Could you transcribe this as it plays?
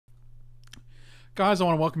Guys, I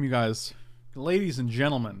want to welcome you guys. Ladies and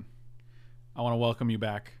gentlemen, I want to welcome you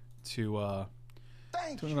back to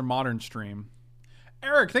another modern stream.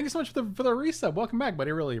 Eric, thank you so much for the resub. Welcome back,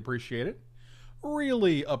 buddy. Really appreciate it.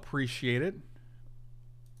 Really appreciate it.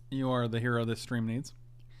 You are the hero this stream needs.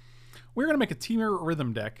 We're going to make a Temur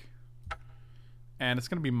rhythm deck, and it's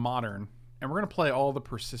going to be modern, and we're going to play all the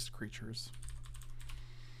persist creatures.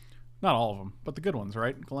 Not all of them, but the good ones,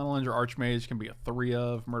 right? Glen, Elendra, Archmage can be a 3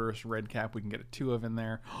 of. Murderous Redcap, we can get a 2 of in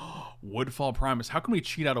there. Woodfall Primus. How can we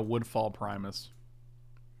cheat out a Woodfall Primus?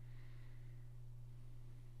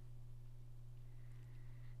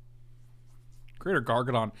 Greater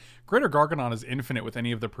Gargadon. Greater Gargadon is infinite with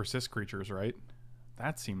any of the persist creatures, right?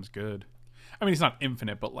 That seems good. I mean, he's not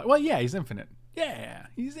infinite, but like, well, yeah, he's infinite. Yeah,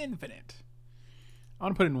 he's infinite. I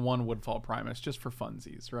want to put in one Woodfall Primus just for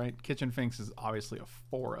funsies, right? Kitchen Finks is obviously a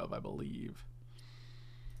 4 of, I believe.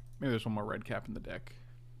 Maybe there's one more red cap in the deck.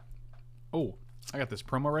 Oh, I got this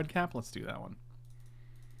promo red cap. Let's do that one.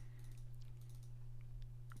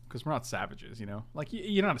 Because we're not savages, you know? Like,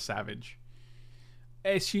 you're not a savage.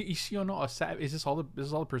 Is not a savage? Is this all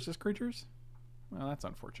the persist creatures? Well, that's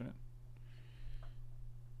unfortunate.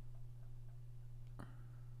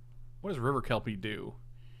 What does River Kelpie do?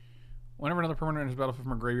 Whenever another permanent enters the battlefield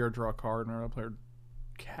from a graveyard, draw a card, and another player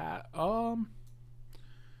cat.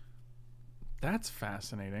 That's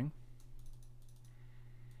fascinating.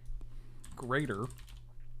 Greater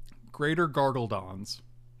Gargadons.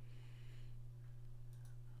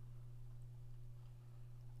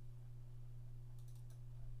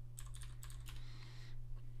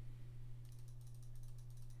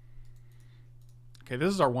 Okay,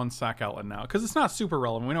 this is our one sack outlet now, because it's not super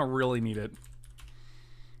relevant. We don't really need it.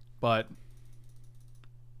 But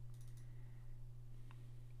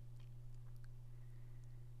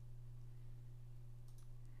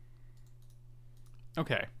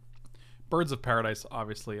okay, Birds of Paradise,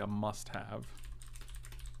 obviously a must-have.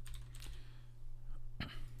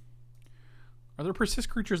 Are there persist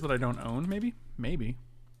creatures that I don't own? Maybe.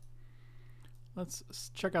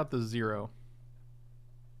 Let's check out the 0.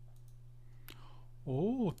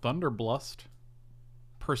 Oh, Thunderblust.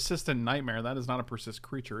 Persistent Nightmare. That is not a persist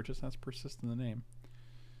creature. It just has persist in the name.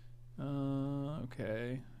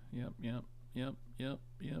 Okay. Yep.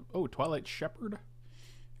 Oh, Twilight Shepherd.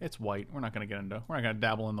 It's white. We're not gonna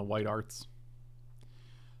dabble in the white arts.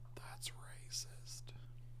 That's racist.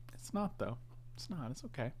 It's not though. It's not. It's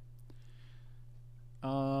okay.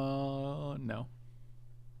 No.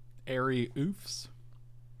 Airy Oofs.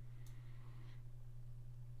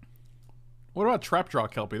 What about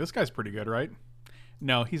Trapjaw Kelpie? This guy's pretty good, right?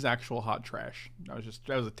 No, he's actual hot trash. That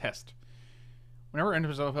was a test. Whenever it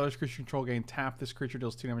enters the other creature control gain tap, this creature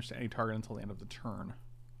deals 2 damage to any target until the end of the turn.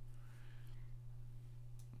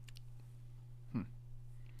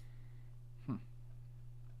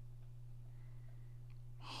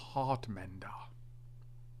 Heartmender.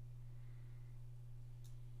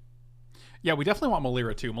 Yeah, we definitely want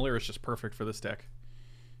Melira too. Melira is just perfect for this deck.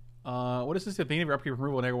 What is this? At the beginning of your upkeep,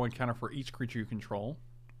 removal an /1 counter for each creature you control.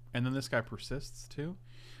 And then this guy persists too.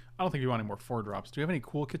 I don't think we want any more 4-drops. Do we have any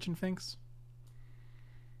cool Kitchen Finks?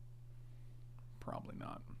 Probably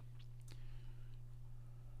not.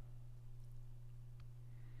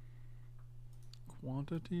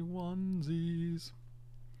 Quantity onesies.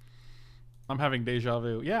 I'm having deja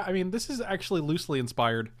vu. Yeah, I mean, this is actually loosely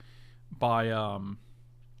inspired by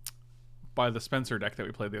the Spencer deck that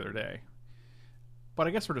we played the other day. But I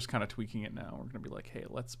guess we're just kind of tweaking it now. We're going to be like, hey,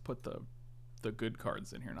 let's put the good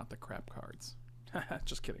cards in here, not the crap cards.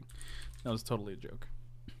 Just kidding. That was totally a joke.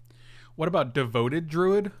 What about Devoted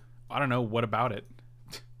Druid? I don't know. What about it?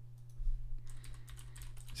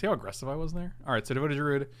 See how aggressive I was there? All right, so Devoted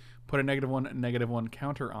Druid, put a -1/-1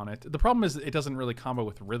 counter on it. The problem is it doesn't really combo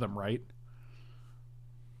with Rhythm, right?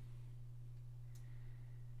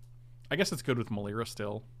 I guess it's good with Melira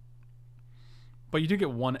still. But you do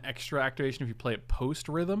get 1 extra activation if you play it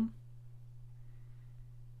post-Rhythm.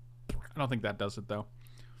 I don't think that does it, though.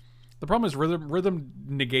 The problem is Rhythm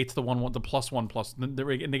negates the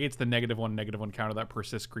 +1+. It negates the -1/-1 counter that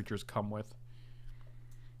persist creatures come with.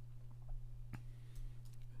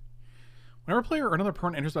 Whenever a player or another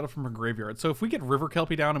opponent enters battle from a graveyard. So if we get River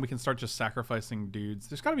Kelpie down and we can start just sacrificing dudes.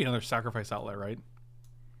 There's got to be another sacrifice outlet, right?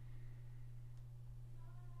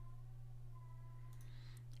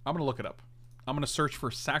 I'm going to look it up. I'm going to search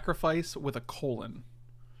for sacrifice with a colon.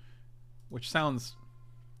 Which sounds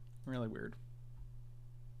really weird.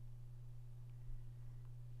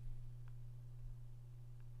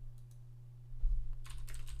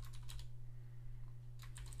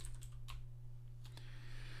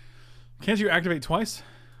 Can't you activate twice?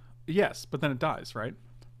 Yes, but then it dies, right?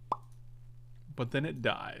 but then it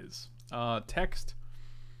dies. Text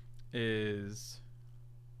is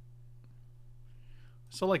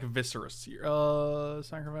so like Viscerous.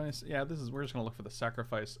 Sacrifice. Yeah, this is, we're just gonna look for the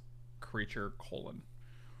sacrifice creature : and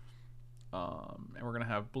we're gonna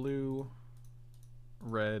have blue,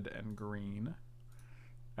 red, and green.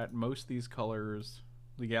 At most these colors,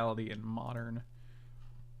 legality and modern.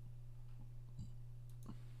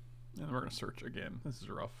 And we're gonna search again. This is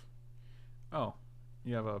rough. Oh,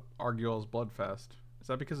 you have a Arguel's Bloodfast. Is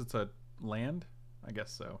that because it's a land? I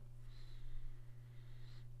guess so.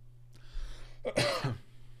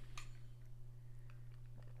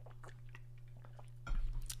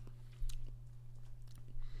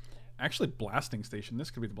 Actually, Blasting Station. This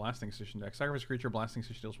could be the Blasting Station deck. Sacrifice creature. Blasting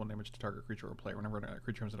Station deals 1 damage to target creature or player. Whenever a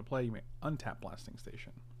creature comes into play, you may untap Blasting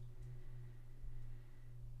Station.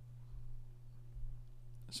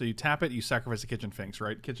 So you tap it, you sacrifice the Kitchen Finks,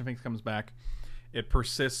 right? Kitchen Finks comes back. It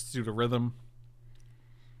persists due to rhythm.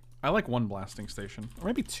 I like 1 Blasting Station. Or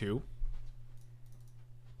maybe 2.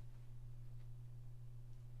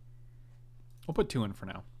 We'll put 2 in for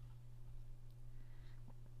now.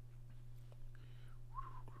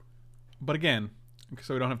 But again,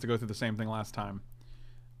 so we don't have to go through the same thing last time.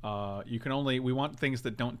 You can only, we want things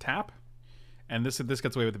that don't tap, and this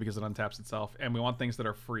gets away with it because it untaps itself. And we want things that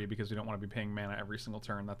are free because we don't want to be paying mana every single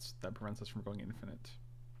turn. That prevents us from going infinite.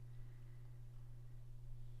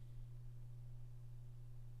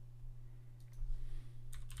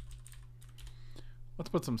 Let's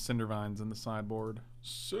put some Cindervines in the sideboard.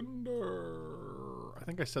 Cinder. I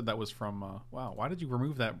think I said that was from. Wow, why did you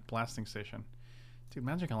remove that Blasting Station? Dude,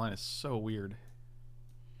 Magic Online is so weird.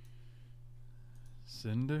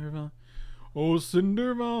 Cindervines. Oh,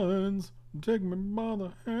 Cindervines. Take me by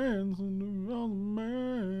the hands, Cindervines,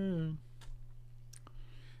 man.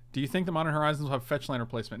 Do you think the Modern Horizons will have fetch land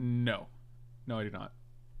replacement? No. No, I do not.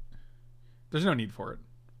 There's no need for it,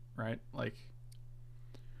 right? Like.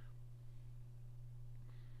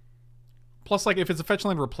 Plus, like, if it's a fetch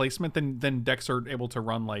land replacement, then decks are able to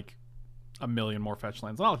run, like, 1 million more fetch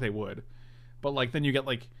lands. Not like they would. But, like, then you get,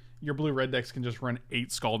 like, your blue-red decks can just run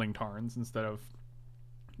 8 Scalding Tarns instead of,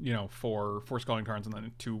 you know, 4 Scalding Tarns and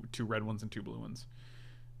then two red ones and 2 blue ones.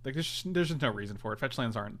 Like, there's just no reason for it. Fetch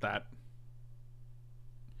lands aren't that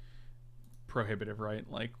prohibitive, right?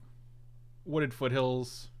 Like, Wooded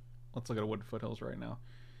Foothills. Let's look at a Wooded Foothills right now.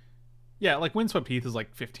 Yeah, like, Windswept Heath is,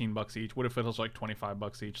 like, $15 each. Wooded Foothills are, like,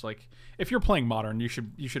 $25 each. Like, if you're playing Modern, you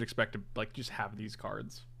should expect to, like, just have these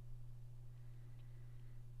cards.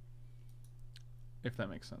 If that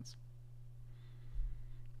makes sense.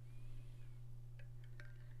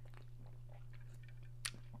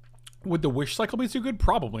 Would the Wish Cycle be too good?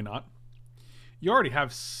 Probably not. You already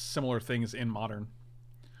have similar things in Modern.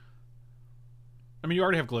 I mean, you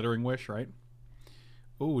already have Glittering Wish, right?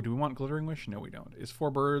 Oh, do we want Glittering Wish? No, we don't. Is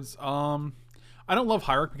 4 birds. I don't love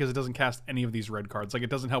Hierarch because it doesn't cast any of these red cards. Like,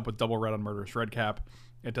 it doesn't help with double red on Murderous Redcap.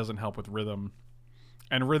 It doesn't help with Rhythm.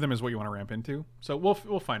 And Rhythm is what you want to ramp into. So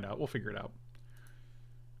we'll find out. We'll figure it out.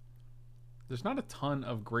 There's not a ton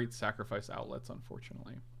of great sacrifice outlets,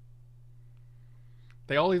 unfortunately.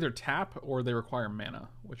 They all either tap or they require mana,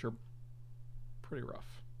 which are pretty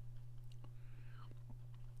rough.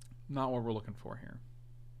 Not what we're looking for here.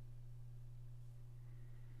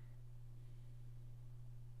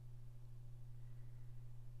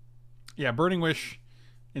 Yeah, Burning Wish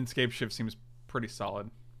in Scape Shift seems pretty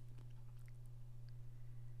solid.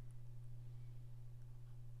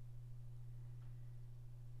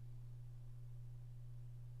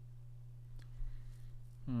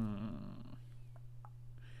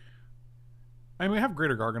 I mean, we have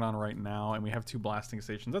Greater Gargadon right now, and we have 2 Blasting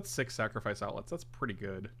Stations. That's 6 sacrifice outlets. That's pretty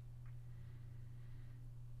good.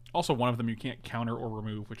 Also, one of them you can't counter or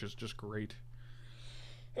remove, which is just great.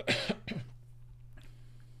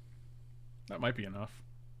 That might be enough.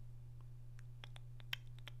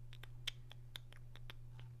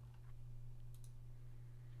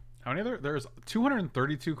 How many other? There's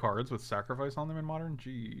 232 cards with sacrifice on them in Modern.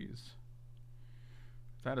 Jeez.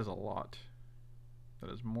 That is a lot. That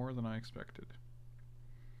is more than I expected.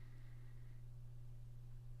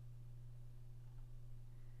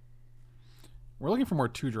 We're looking for more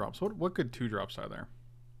 2-drops. What good 2-drops are there?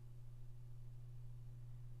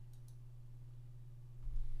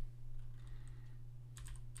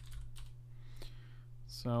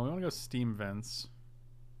 So we want to go Steam Vents.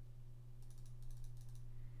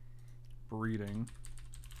 Breeding.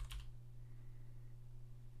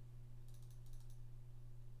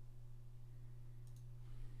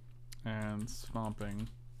 And Stomping.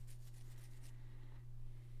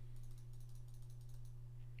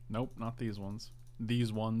 Nope, not these ones.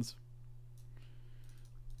 These ones.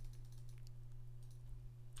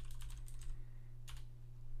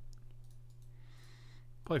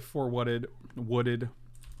 Play 4 wooded,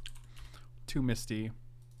 2 misty,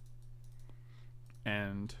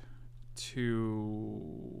 and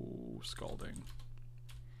 2 scalding.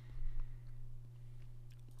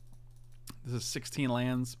 This is 16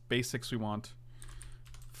 lands. Basics we want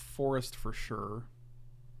forest for sure.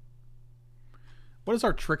 What is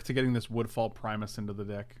our trick to getting this Woodfall Primus into the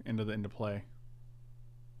deck, into play?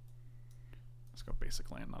 Let's go basic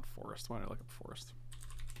land, not forest. Why did I look up forest?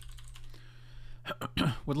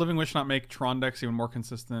 Would Living Wish not make Tron decks even more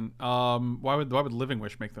consistent? Why would Living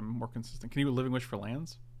Wish make them more consistent? Can you Living Wish for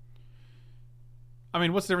lands? I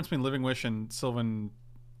mean, what's the difference between Living Wish and Sylvan?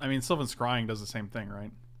 I mean, Sylvan Scrying does the same thing,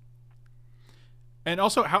 right? And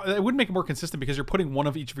also, how it wouldn't make it more consistent because you're putting one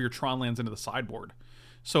of each of your Tron lands into the sideboard.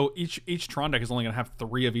 So each Tron deck is only going to have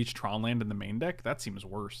 3 of each Tron land in the main deck. That seems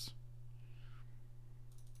worse.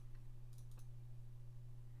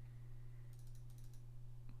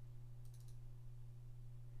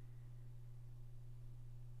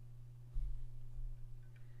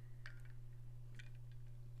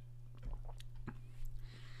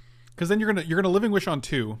 Because then you're gonna Living Wish on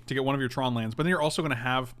 2 to get one of your Tron lands, but then you're also gonna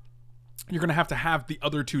have to have the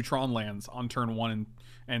other 2 Tron lands on turn 1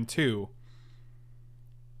 and 2.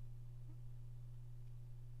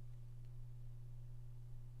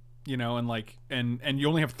 You know, and like and you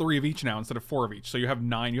only have 3 of each now instead of 4 of each, so you have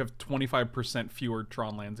 9. You have 25% fewer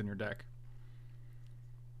Tron lands in your deck.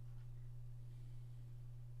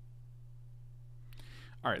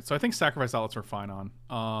 All right, so I think Sacrifice Outlets are fine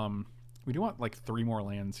on. We do want like 3 more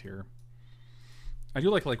lands here. I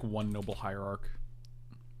do like 1 Noble Hierarch.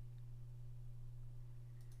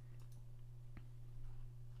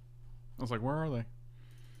 I was like, where are they?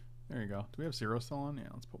 There you go. Do we have 0 still on? Yeah,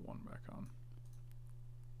 let's put 1 back on.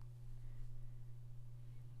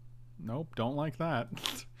 Nope, don't like that.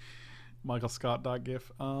 Michael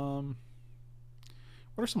Scott.gif. What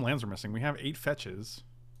are some lands we're missing? We have 8 fetches.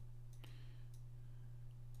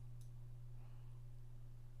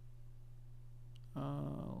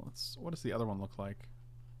 What does the other one look like?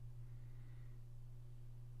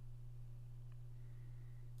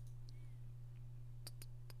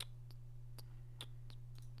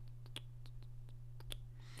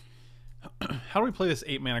 How do we play this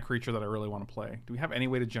 8 mana creature that I really want to play? Do we have any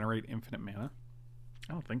way to generate infinite mana?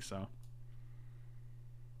 I don't think so.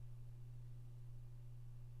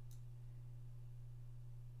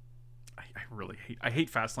 I really hate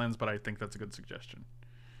fast lands, but I think that's a good suggestion.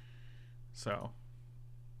 So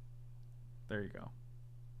there you go.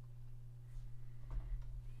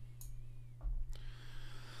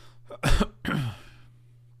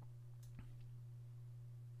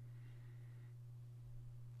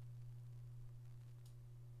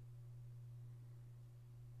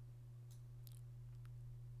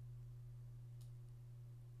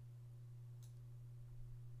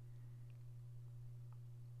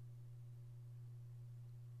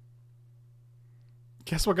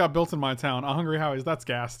 Guess what got built in my town? A Hungry Howie's. That's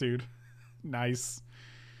gas, dude. Nice.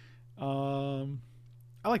 I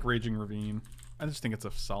like Raging Ravine. I just think it's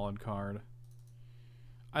a solid card.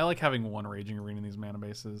 I like having 1 Raging Ravine in these mana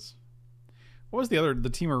bases. What was the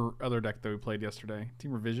Temur other deck that we played yesterday?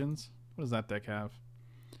 Temur Visions? What does that deck have?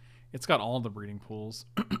 It's got all the breeding pools.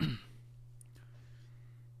 We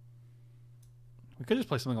could just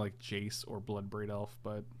play something like Jace or Bloodbraid Elf,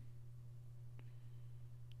 but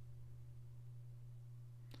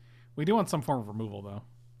we do want some form of removal, though.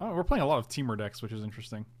 Oh, we're playing a lot of Temur decks, which is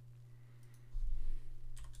interesting.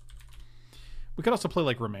 We could also play,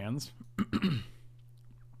 like, Remands.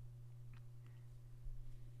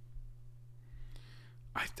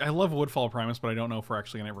 I love Woodfall Primus, but I don't know if we're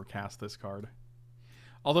actually going to ever cast this card.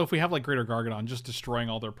 Although if we have, like, Greater Gargadon, just destroying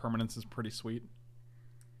all their permanents is pretty sweet.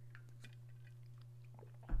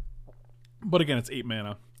 But again, it's 8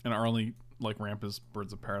 mana, and our only, like, ramp is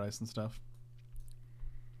Birds of Paradise and stuff.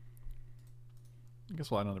 I guess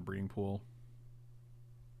we'll add another breeding pool.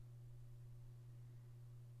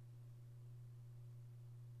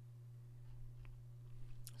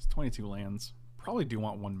 It's 22 lands. Probably do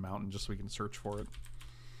want 1 mountain just so we can search for it.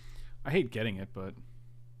 I hate getting it, but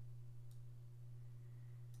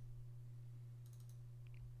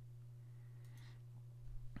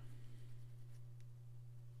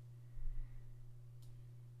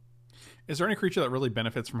is there any creature that really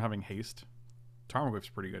benefits from having haste? Tarmogoyf's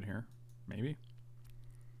pretty good here. Maybe.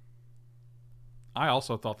 I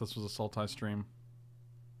also thought this was a Sultai stream.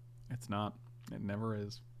 It's not. It never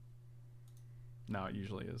is. No, it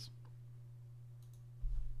usually is.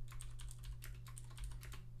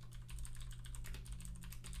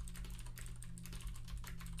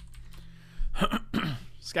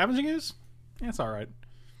 Scavenging Ooze? Yeah, it's alright.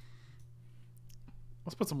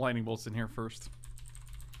 Let's put some lightning bolts in here first.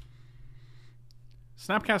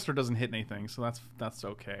 Snapcaster doesn't hit anything, so that's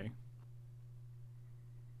okay.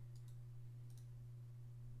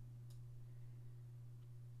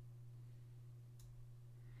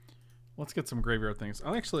 Let's get some graveyard things.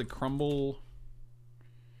 I actually Crumble.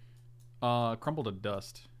 Crumble to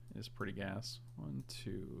Dust is pretty gas. 1,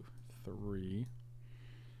 2, 3.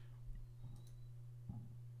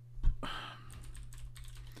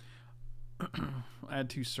 Add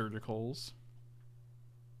 2 surgicals.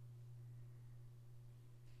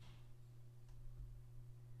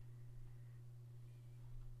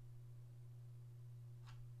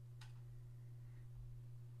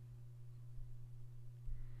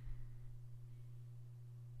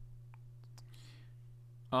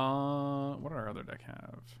 What did our other deck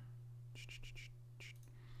have?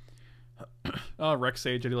 Rex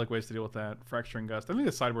Sage, I do like ways to deal with that. Fracturing Gust. I think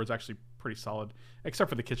the sideboard's actually pretty solid, except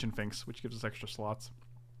for the Kitchen Finks, which gives us extra slots.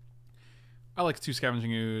 I like 2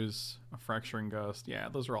 Scavenging Ooze, a Fracturing Gust. Yeah,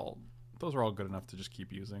 those are all good enough to just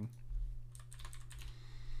keep using.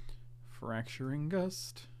 Fracturing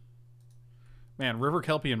Gust. Man, River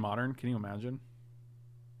Kelpie in Modern, can you imagine?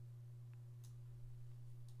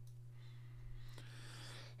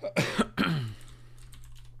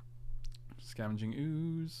 Scavenging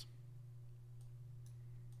Ooze.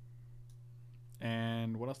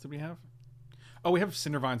 And what else did we have? Oh, we have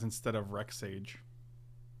Cindervines instead of Rex Sage,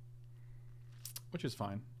 which is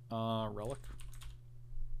fine. Relic.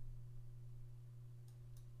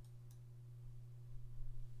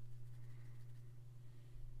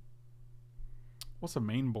 What's a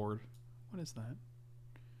main board? What is that?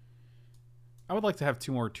 I would like to have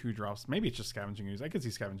 2 more 2-drops. Maybe it's just Scavenging Ooze. I could see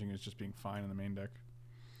Scavenging Ooze just being fine in the main deck.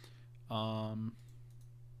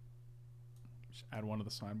 Just add 1 to the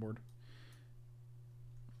sideboard.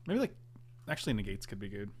 Maybe like, actually Negates could be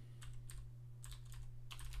good.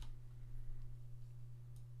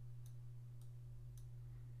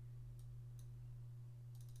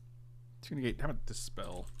 2 Negate. How about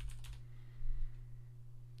Dispel?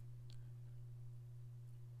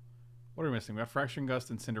 What are we missing? We have Fracturing Gust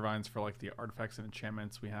and Cindervines for like the artifacts and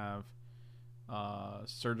enchantments. We have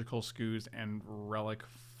Surgical Scoos and Relic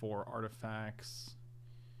for artifacts.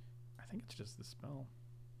 I think it's just Dispel.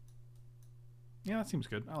 Yeah, that seems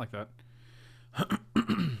good. I like that.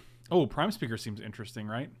 Oh, Prime Speaker seems interesting,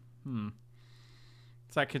 right?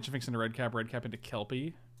 It's that Kitchen Finks into Redcap into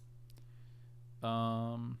Kelpie.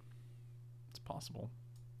 It's possible.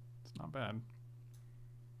 It's not bad.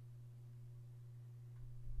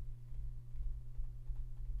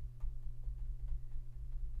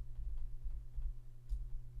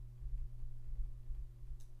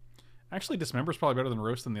 Actually, Dismember's probably better than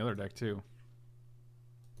Roast in the other deck, too.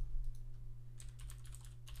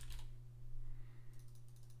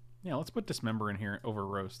 Yeah, let's put Dismember in here over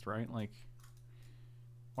Roast, right? Like,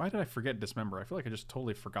 why did I forget Dismember? I feel like I just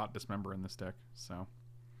totally forgot Dismember in this deck, so.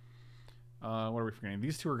 What are we forgetting?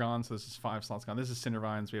 These 2 are gone, so this is 5 slots gone. This is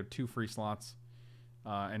Cindervines. We have 2 free slots,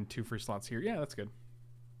 and 2 free slots here. Yeah, that's good.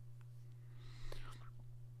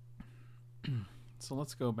 So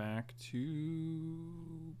let's go back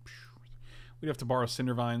to... We'd have to borrow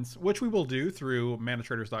Cindervines, which we will do through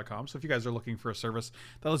manatraders.com. So if you guys are looking for a service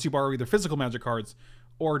that lets you borrow either physical Magic cards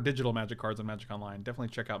or digital Magic cards on Magic Online, definitely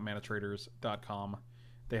check out manatraders.com.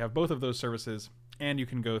 They have both of those services, and you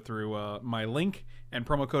can go through my link and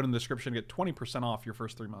promo code in the description to get 20% off your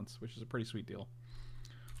first 3 months, which is a pretty sweet deal.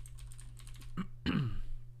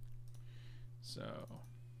 So,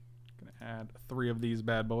 gonna add 3 of these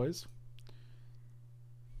bad boys.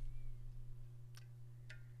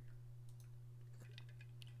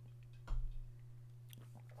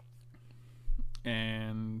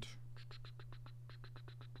 And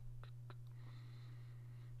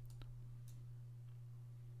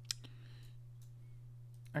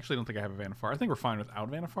actually, I don't think I have a Vanifar. I think we're fine without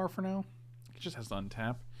Vanifar for now. It just has to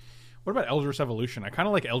untap. What about Eldritch Evolution? I kind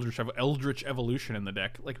of like Eldritch Evolution in the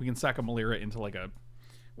deck. Like, we can sack a Melira into like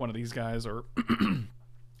one of these guys, or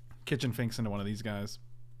Kitchen Finks into one of these guys.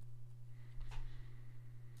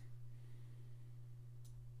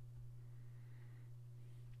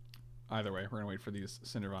 Either way, we're gonna wait for these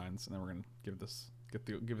Cindervines, and then we're gonna give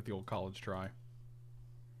it the old college try.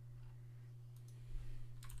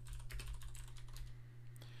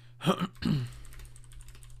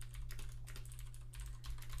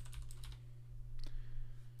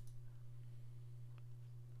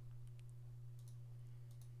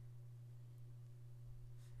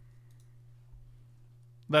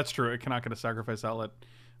 That's true. It cannot get a sacrifice outlet.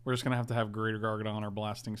 We're just gonna have Greater Gargadon or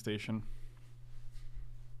Blasting Station.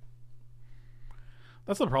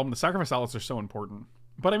 That's the problem. The sacrifice outlets are so important.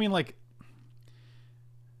 But I mean, like,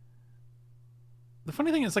 The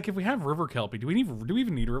funny thing is, like, if we have River Kelpie, do we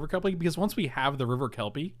even need River Kelpie? Because once we have the River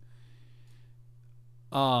Kelpie,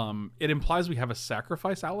 it implies we have a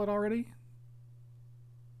sacrifice outlet already.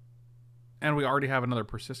 And we already have another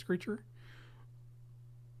persist creature.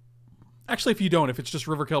 Actually, if you don't, if it's just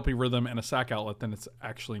River Kelpie Rhythm and a sack outlet, then it's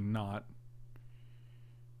actually not.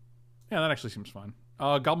 Yeah, that actually seems fine.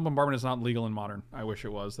 Goblin Bombardment is not legal in Modern. I wish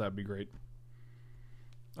it was. That'd be great.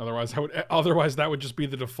 Otherwise, that would just be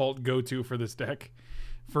the default go-to for this deck,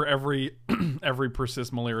 for every every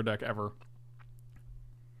persist Melira deck ever.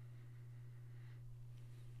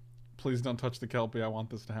 Please don't touch the Kelpie. I want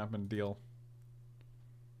this to happen. Deal.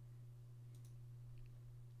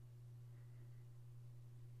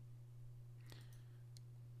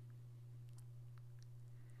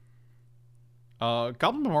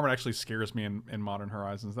 Goblin Bombardment actually scares me in Modern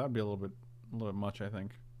Horizons. That'd be a little bit much, I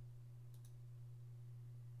think.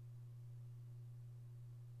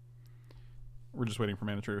 We're just waiting for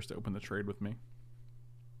Mana Traders to open the trade with me.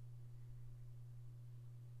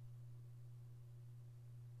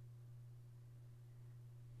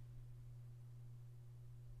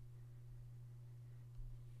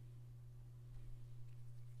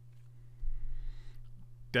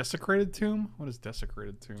 Desecrated Tomb? What is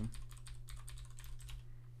Desecrated Tomb?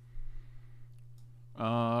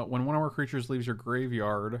 When one of our creatures leaves your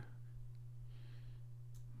graveyard.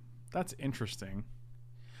 That's interesting.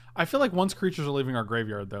 I feel like once creatures are leaving our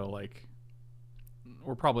graveyard, though, like,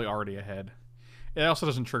 we're probably already ahead. It also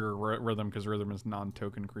doesn't trigger Rhythm because Rhythm is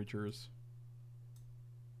non-token creatures.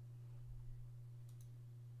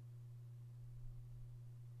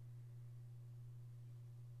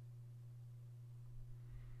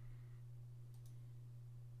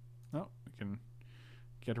 Oh, we can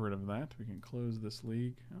get rid of that. We can close this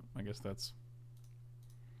league. Oh, I guess that's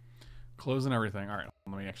closing everything. All right,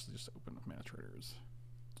 let me actually just open up Mana Traders.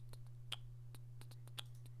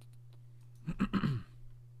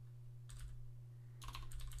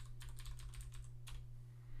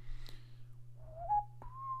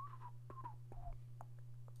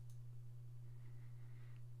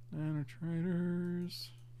 Mana Traders.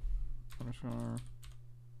 Underscore.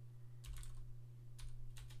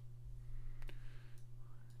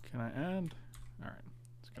 Can I add? Alright.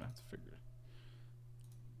 Just gonna have to figure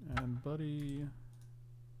it. Add buddy.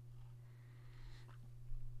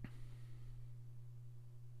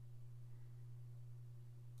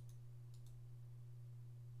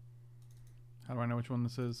 How do I know which one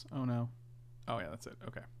this is? Oh no. Oh yeah, that's it.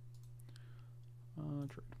 Okay.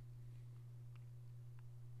 Trade.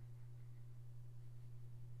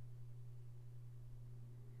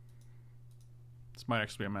 This might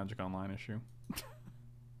actually be a Magic Online issue.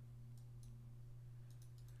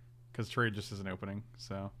 Because trade just isn't opening,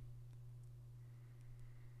 so.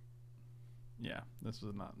 Yeah, this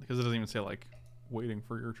is not. Because it doesn't even say, like, waiting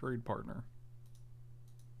for your trade partner.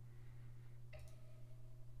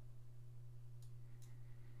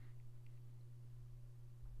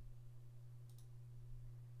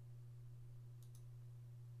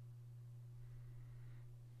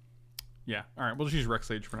 Yeah, alright, we'll just use Rex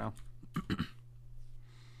Sage for now.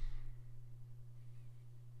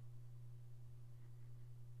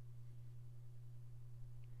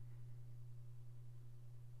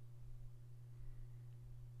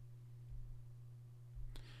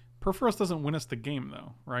 Perforos doesn't win us the game,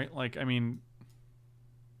 though, right? Like, I mean,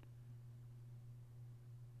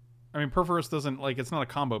 Perforos doesn't, like, it's not a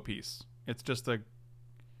combo piece. It's just a...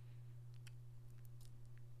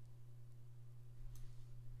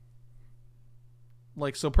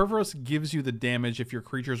 Like, so Perforos gives you the damage if your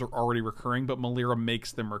creatures are already recurring, but Melira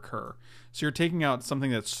makes them recur. So you're taking out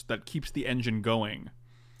something that keeps the engine going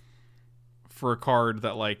for a card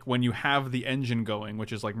that, like, when you have the engine going,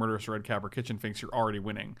 which is like Murderous Redcap or Kitchen Finks, you're already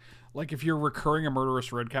winning. Like, if you're recurring a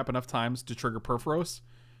Murderous Redcap enough times to trigger Perforos,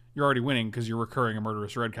 you're already winning because you're recurring a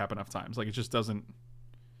Murderous Redcap enough times. Like, it just doesn't...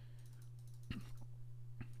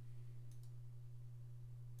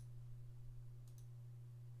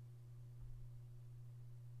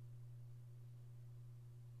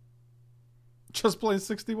 Just play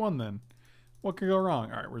 61 then. What could go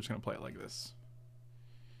wrong? Alright, we're just going to play it like this.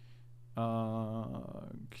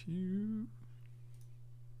 Q.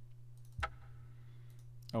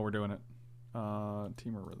 Oh, we're doing it.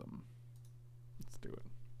 Temur Rhythm. Let's do it.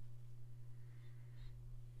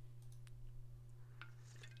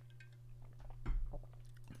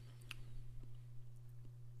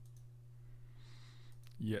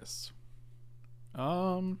 Yes.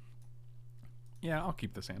 Yeah, I'll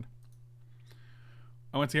keep this hand.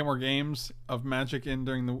 I want to get more games of Magic in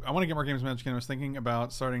during the... I want to get more games of Magic in. I was thinking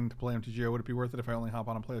about starting to play MTGO. Would it be worth it if I only hop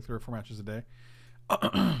on and play like 3 or 4 matches a day?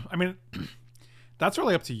 I mean, That's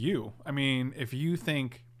really up to you. I mean, if you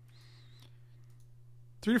think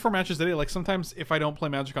 3 to 4 matches a day, like sometimes if I don't play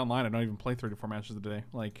Magic Online, I don't even play 3 to 4 matches a day.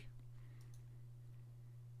 Like,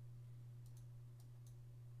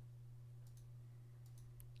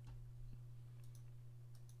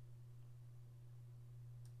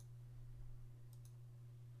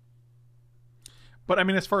 but I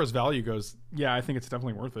mean, as far as value goes, yeah, I think it's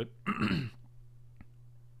definitely worth it.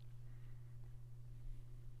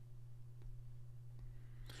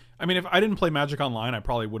 I mean, if I didn't play Magic Online, I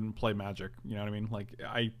probably wouldn't play Magic. You know what I mean? Like,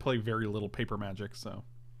 I play very little paper Magic, so.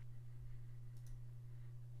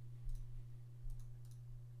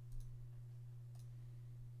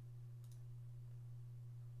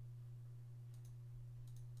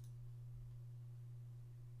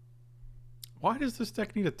 Why does this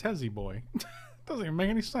deck need a Tezzy boy? Doesn't even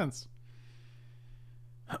make any sense.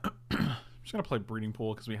 I'm just gonna play Breeding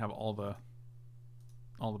Pool because we have all the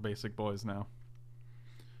basic boys now.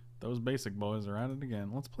 Those basic boys are at it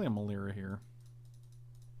again. Let's play a Melira here.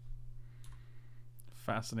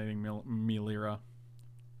 Fascinating Melira.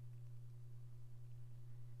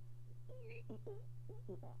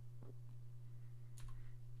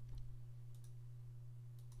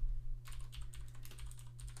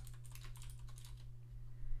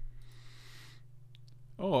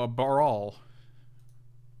 Oh, a Baral.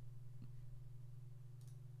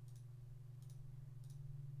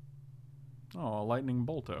 Oh, a Lightning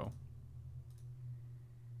Bolto.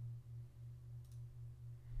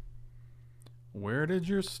 Where did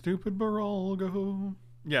your stupid Baral go?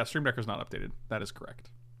 Yeah, Stream Decker's not updated. That is correct.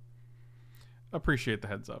 Appreciate the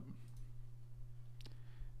heads up.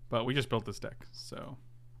 But we just built this deck, so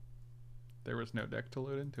there was no deck to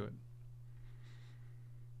load into it.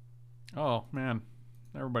 Oh, man.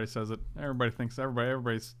 Everybody says it. Everybody thinks,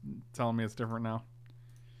 everybody's telling me it's different now.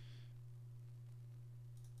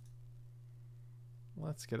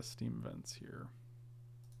 Let's get a Steam Vents here.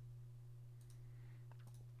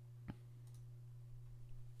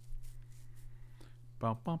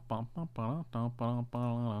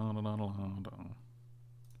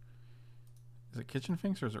 Is it Kitchen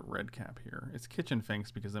Finks or is it Redcap here? It's Kitchen Finks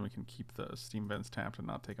because then we can keep the Steam Vents tapped and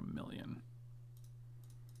not take a million.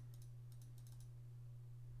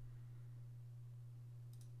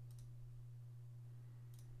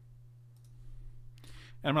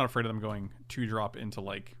 And I'm not afraid of them going 2-drop into,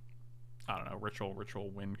 like, I don't know,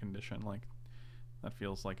 ritual win condition. Like, that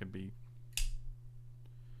feels like it'd be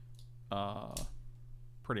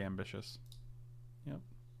pretty ambitious. Yep.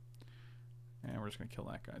 And we're just going to kill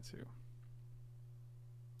that guy too.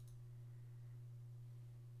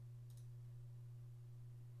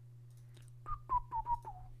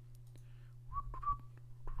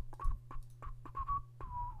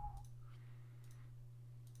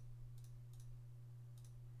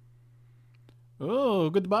 Oh,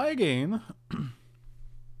 goodbye again.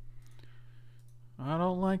 I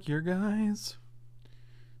don't like your guys,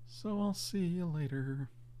 so I'll see you later.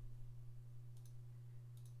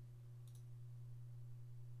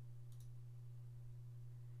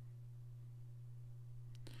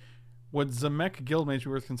 Would Zemek Guildmage be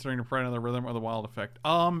worth considering to provide another Rhythm or the Wild effect?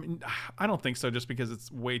 I don't think so, just because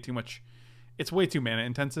it's way too much. It's way too mana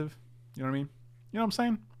intensive. You know what I mean? You know what I'm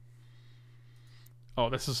saying? Oh,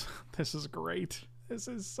 this is great. This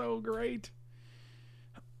is so great.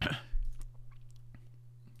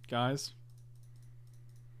 Guys.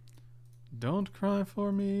 Don't cry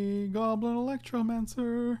for me, Goblin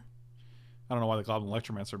Electromancer. I don't know why the Goblin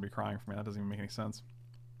Electromancer would be crying for me. That doesn't even make any sense.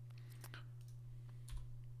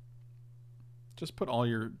 Just put all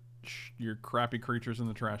your crappy creatures in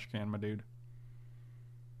the trash can, my dude.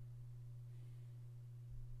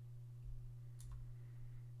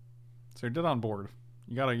 So you're dead on board.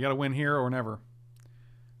 You gotta win here or never.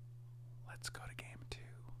 Let's go to game 2.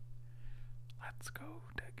 Let's go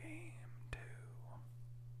to game 2.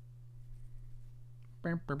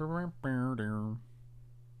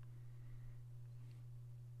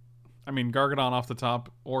 I mean, Gargadon off the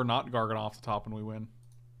top or not Gargadon off the top and we win.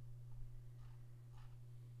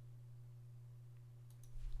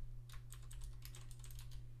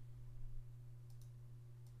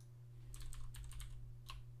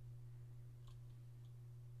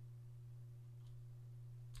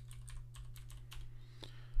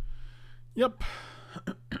 Yep.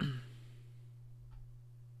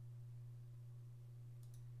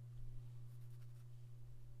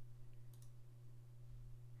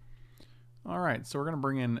 All right, so we're going to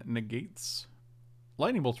bring in negates.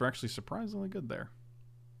 Lightning bolts are actually surprisingly good there.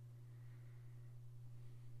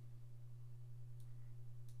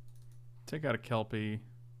 Take out a Kelpie.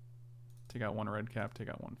 Take out one Redcap. Take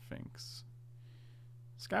out one Finks.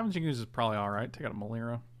 Scavenging Ooze is probably alright. Take out a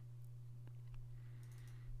Melira.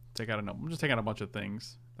 Take out I'm just taking out a bunch of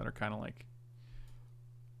things that are kind of like...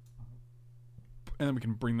 And then we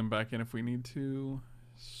can bring them back in if we need to.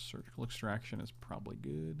 Surgical Extraction is probably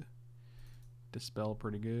good. Dispel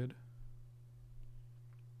pretty good.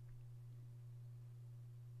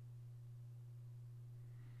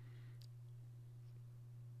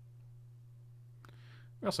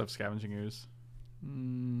 We also have Scavenging Ooze.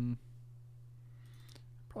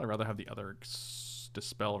 Probably rather have the other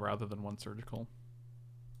Dispel rather than one Surgical.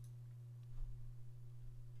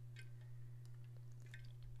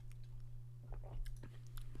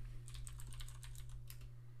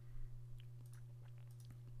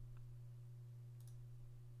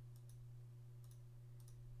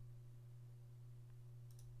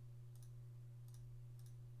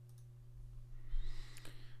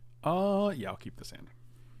 Yeah, I'll keep this hand.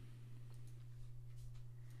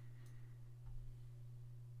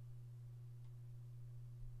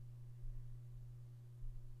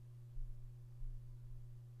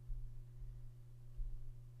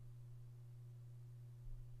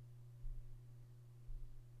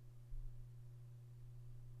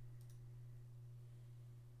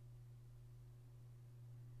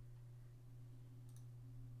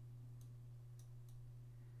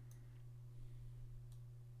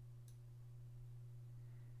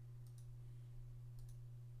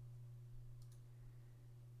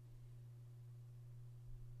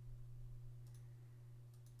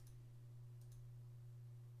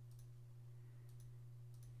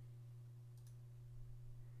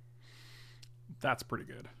 That's pretty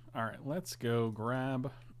good. All right, let's go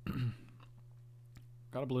grab.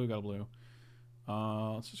 Got a blue, got a blue.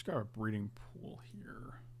 Let's just grab a breeding pool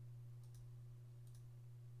here.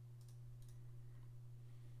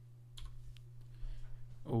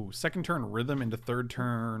 Oh, second turn Rhythm into third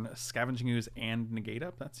turn Scavenging Ooze and Negate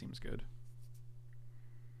up. That seems good.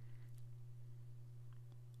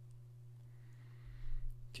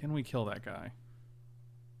 Can we kill that guy?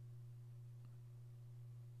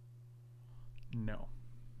 No.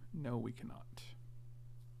 No, we cannot.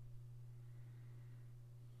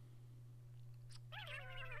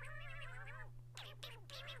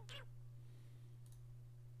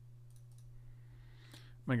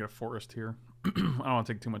 I'm gonna get a forest here. I don't want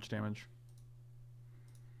to take too much damage.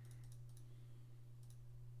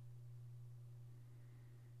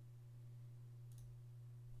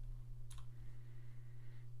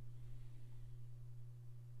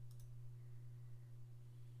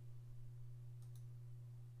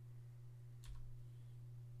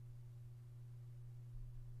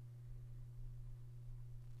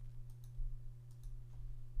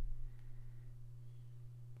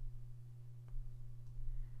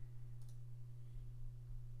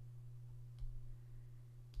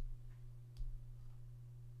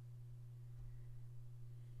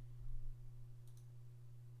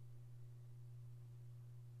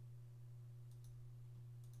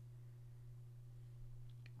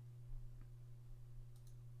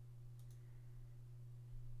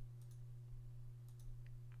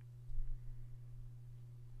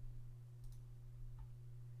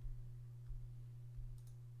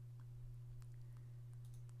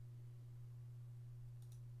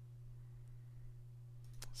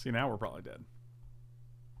 See, now we're probably dead.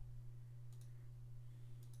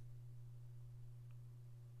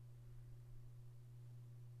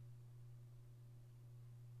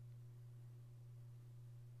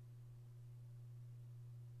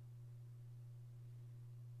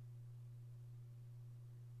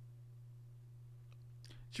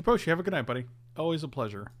 Chiposhi, have a good night, buddy. Always a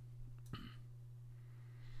pleasure.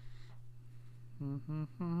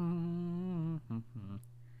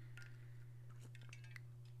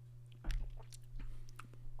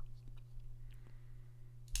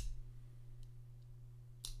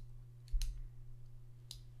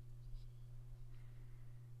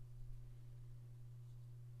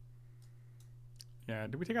 Yeah,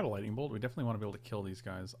 did we take out a lightning bolt? We definitely want to be able to kill these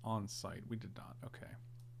guys on sight. We did not. Okay.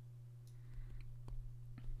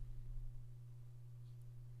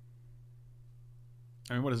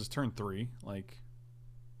 I mean, what is this, turn 3? Like,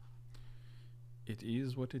 it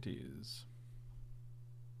is what it is.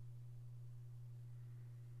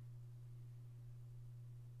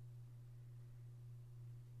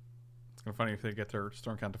 It's kind of funny if they get their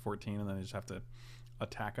storm count to 14 and then they just have to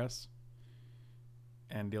attack us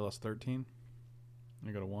and deal us 13.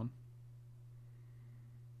 You go to 1.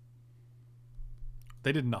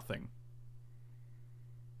 They did nothing.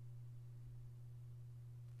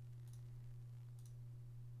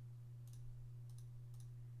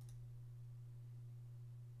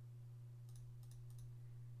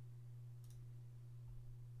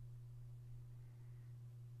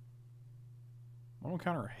 1/1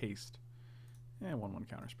 counter or haste? Yeah, 1/1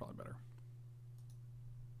 counter is probably better.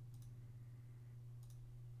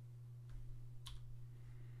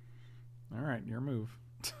 All right, your move.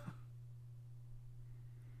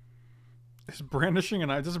 Is brandishing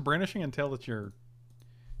and does brandishing entail that you're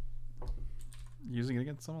using it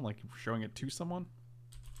against someone, like showing it to someone?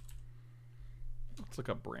 Let's look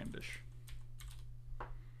up brandish.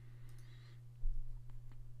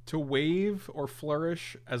 To wave or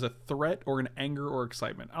flourish as a threat or an anger or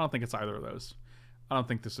excitement. I don't think it's either of those. I don't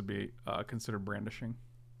think this would be considered brandishing.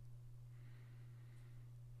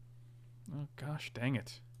 Oh gosh, dang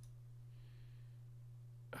it.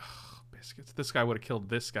 Ugh, biscuits. This guy would have killed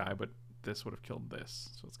this guy, but this would have killed this.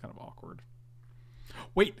 So it's kind of awkward.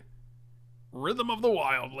 Wait! Rhythm of the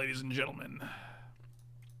Wild, ladies and gentlemen.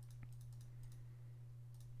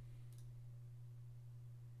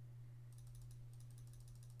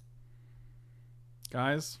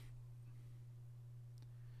 Guys.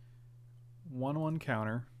 1/1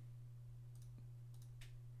 counter.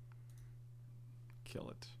 Kill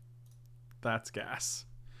it. That's gas.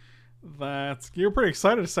 You're pretty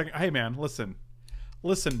excited a second. Hey man, listen.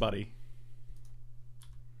 Listen, buddy.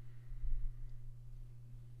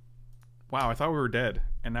 Wow, I thought we were dead,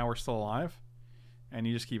 and now we're still alive? And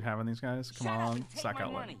you just keep having these guys? Come on, sack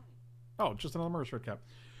out money. Oh, just another Murderous Redcap.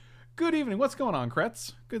 Good evening. What's going on,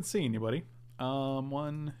 Kretz? Good seeing you, buddy.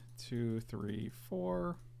 1, 2, 3,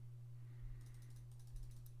 4.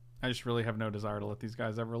 I just really have no desire to let these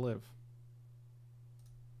guys ever live.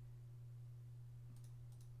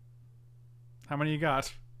 How many you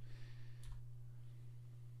got?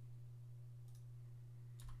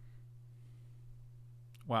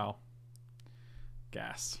 Wow.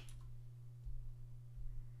 Gas.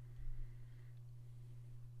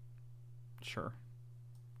 Sure.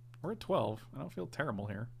 We're at 12. I don't feel terrible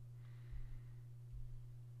here.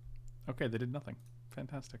 Okay, they did nothing.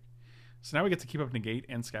 Fantastic. So now we get to keep up Negate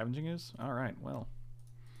and Scavenging Ooze? Alright, well.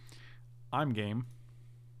 I'm game.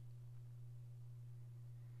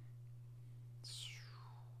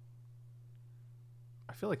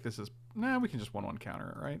 I feel like this is... Nah, we can just 1/1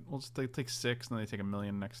 counter it, right? We'll just take 6, and then they take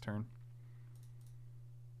 1,000,000 next turn.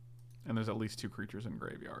 And there's at least 2 creatures in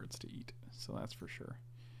graveyards to eat. So that's for sure.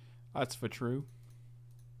 That's for true.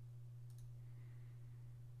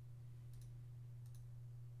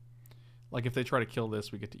 Like, if they try to kill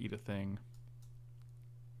this, we get to eat a thing.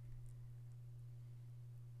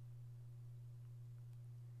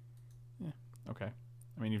 Yeah, okay.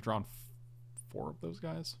 I mean, you've drawn 4 of those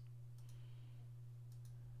guys.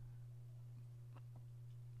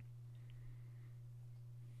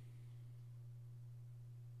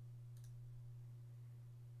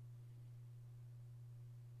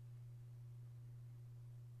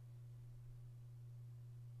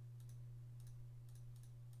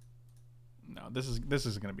 No, this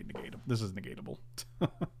is going to be negatable. This is negatable.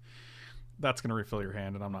 That's going to refill your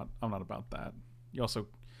hand, and I'm not about that. You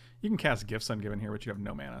can cast Gifts Ungiven here, but you have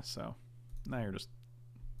no mana, so now you're just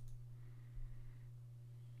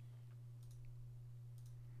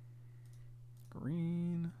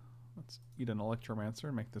green. Let's eat an Electromancer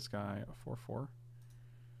and make this guy a 4/4.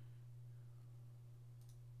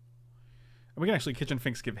 And we can actually Kitchen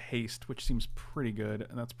Finks give haste, which seems pretty good,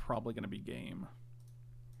 and that's probably going to be game.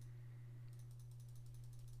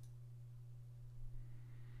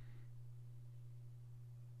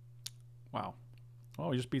 Wow. Oh,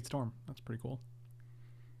 we just beat Storm. That's pretty cool.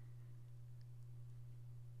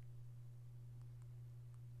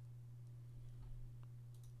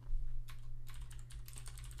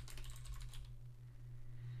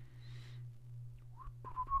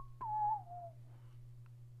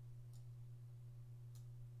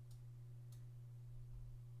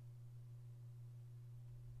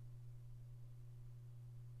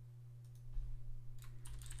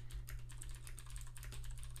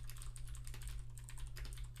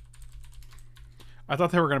 I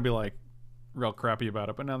thought they were going to be like real crappy about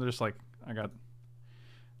it, but now they're just like,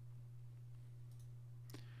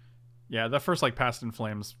 yeah, that first like Past in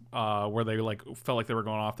Flames where they like felt like they were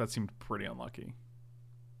going off, that seemed pretty unlucky.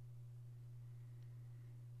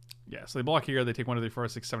 Yeah, so they block here, they take 1, 2, 3, 4,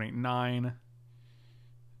 6, 7, 8, 9.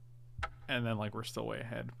 And then like we're still way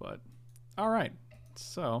ahead, but all right.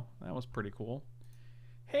 So that was pretty cool.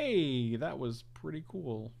 Hey, that was pretty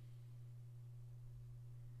cool.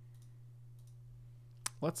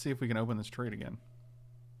 Let's see if we can open this trade again.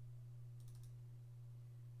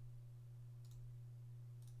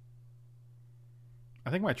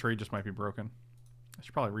 I think my trade just might be broken. I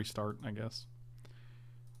should probably restart, I guess.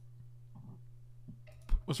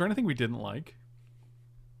 Was there anything we didn't like?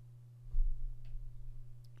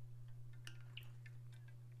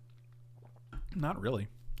 Not really.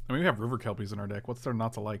 I mean, we have River Kelpies in our deck. What's there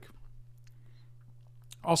not to like?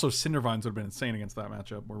 Also, Cindervines would have been insane against that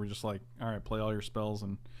matchup, where we just like, all right, play all your spells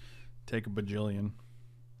and take a bajillion.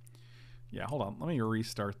 Yeah, hold on. Let me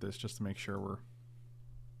restart this just to make sure we're...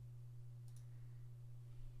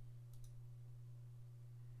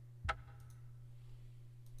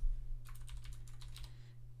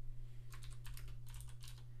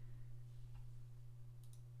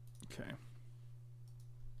 Okay.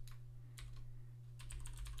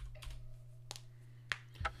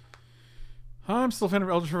 I'm still a fan of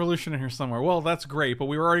Eldritch Revolution in here somewhere. Well, that's great, but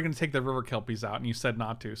we were already going to take the River Kelpies out, and you said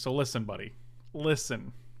not to. So listen, buddy.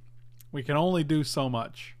 Listen. We can only do so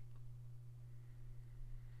much.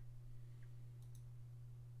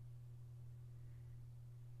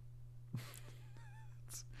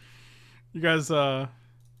 You guys like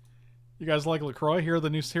LaCroix?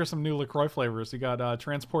 Here's some new LaCroix flavors. You got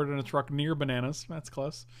transported in a truck near bananas. That's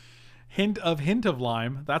close. Hint of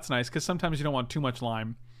lime. That's nice, because sometimes you don't want too much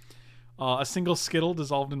lime. A single Skittle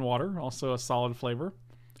dissolved in water, also a solid flavor.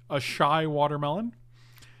 A shy watermelon.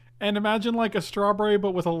 And imagine like a strawberry,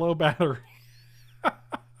 but with a low battery.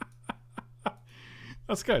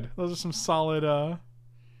 That's good. Those are some solid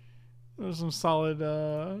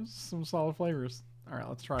flavors. All right,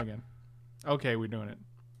 let's try again. Okay, we're doing it.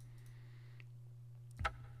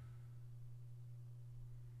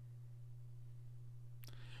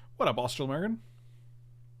 What up, Austral American?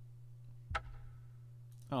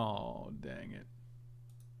 Oh, dang it.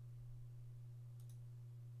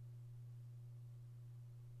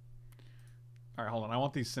 All right, hold on. I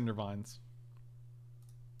want these Cindervines.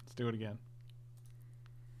 Let's do it again.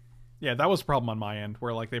 Yeah, that was a problem on my end,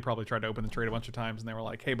 where like they probably tried to open the trade a bunch of times, and they were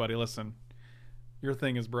like, "Hey, buddy, listen, your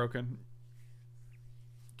thing is broken.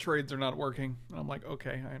 Trades are not working." And I'm like,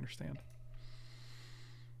 "Okay, I understand."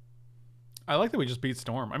 I like that we just beat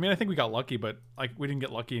Storm. I mean, I think we got lucky, but like we didn't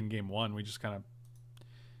get lucky in game one. We just kind of...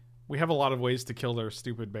 We have a lot of ways to kill their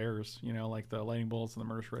stupid bears, you know, like the Lightning Bolts and the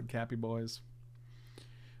Murderous Redcap boys.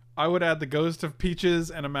 I would add the Ghost of Peaches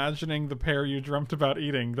and Imagining the Pear You Dreamt About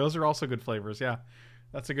Eating. Those are also good flavors, yeah.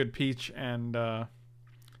 That's a good peach and pear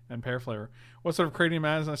flavor. What sort of cranium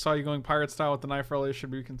as I saw you going pirate style with the knife earlier,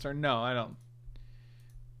 should be concerned? No, I don't.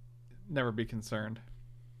 Never be concerned.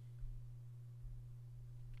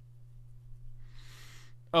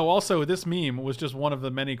 Oh, also, this meme was just one of the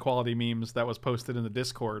many quality memes that was posted in the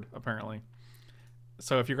Discord, apparently.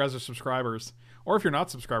 So if you guys are subscribers, or if you're not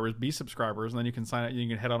subscribers, be subscribers, and then you can sign up. You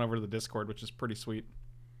can head on over to the Discord, which is pretty sweet.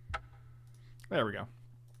 There we go.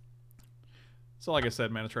 So like I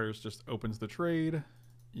said, Mana Traders just opens the trade.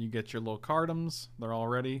 You get your little cardums. They're all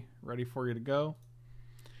ready for you to go.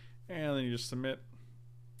 And then you just submit,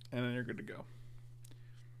 and then you're good to go.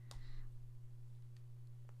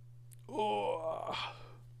 Oh.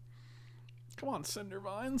 Come on,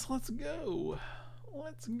 Cindervines. Let's go.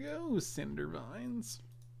 Let's go, Cindervines.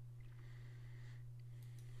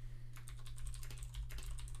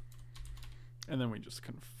 And then we just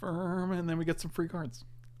confirm, and then we get some free cards.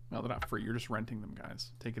 No, they're not free. You're just renting them,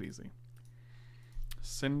 guys. Take it easy.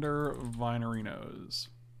 Cindervinerinos.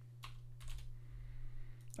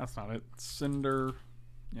 That's not it. Cinder...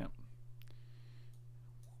 Yep.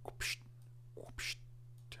 Let's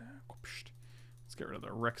get rid of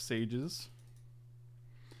the Rex Sages.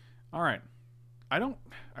 Alright. I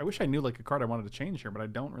wish I knew like a card I wanted to change here, but I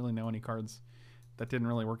don't really know any cards that didn't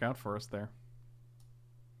really work out for us there.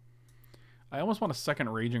 I almost want a second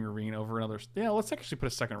Raging Ravine over another... Yeah, let's actually put a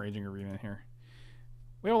second Raging Ravine in here.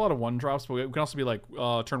 We have a lot of 1-drops, but we can also be like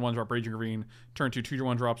turn 1 drop Raging Ravine, turn 2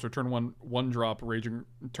 2-1 drops, or turn 1 drop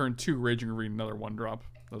turn 2 Raging Ravine, another 1 drop.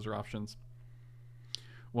 Those are options.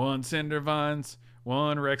 1 Cindervines,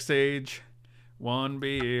 1 Rex Sage, 1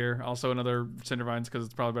 beer. Also another Cindervines because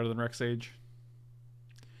it's probably better than Rex Sage.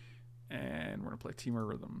 And we're gonna play Temur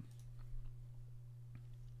Rhythm.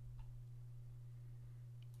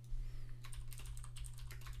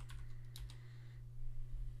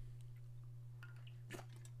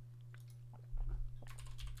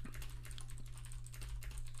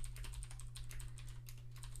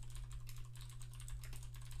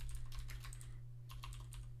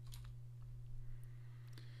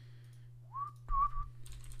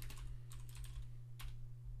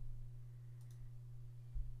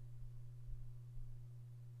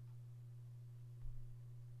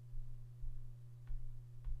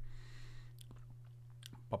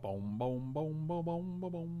 Boom, boom, boom, boom, boom,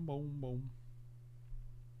 boom, boom, boom.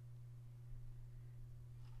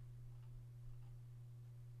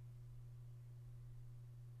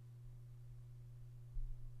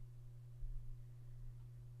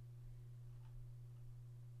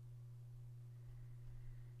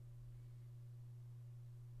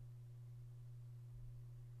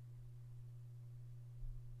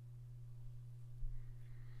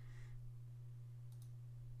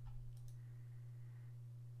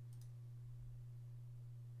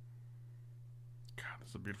 This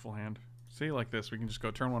is a beautiful hand. See, like this, we can just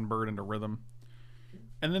go turn one bird into rhythm.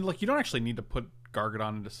 And then, like, you don't actually need to put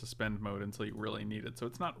Gargadon into suspend mode until you really need it, so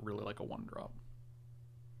it's not really like a one-drop.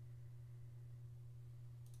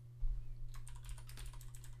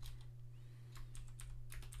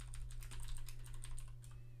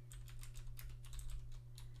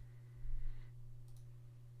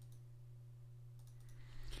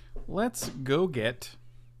 Let's go get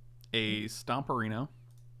a Stomperino.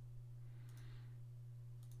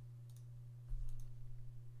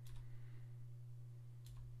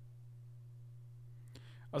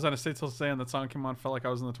 I was on a state till saying that song came on, felt like I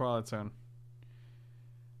was in the Twilight Zone.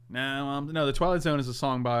 Now no, the Twilight Zone is a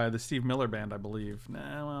song by the Steve Miller Band, I believe.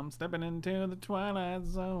 Now I'm stepping into the Twilight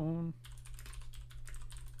Zone.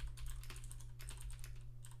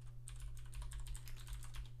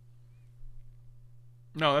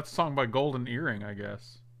 No, that's a song by Golden Earring, I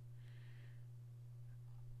guess.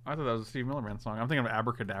 I thought that was a Steve Miller Band song. I'm thinking of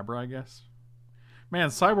Abracadabra, I guess. Man,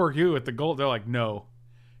 Cyborg U at the gold, they're like, no.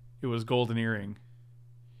 It was Golden Earring.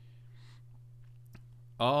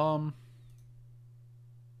 No,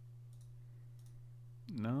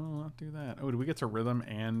 not do that. Oh, do we get to Rhythm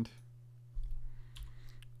and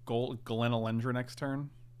Glen Elendra next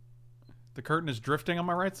turn? The curtain is drifting on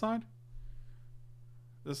my right side?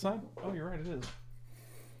 This side? Oh, you're right, it is.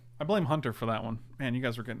 I blame Hunter for that one. Man, you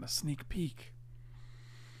guys were getting a sneak peek.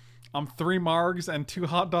 I'm 3 margs and 2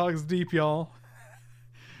 hot dogs deep, y'all.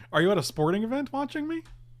 Are you at a sporting event watching me?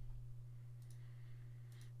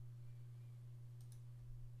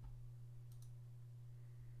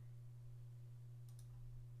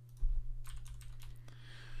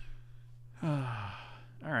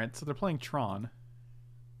 Alright, so they're playing Tron.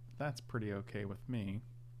 That's pretty okay with me.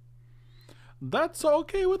 That's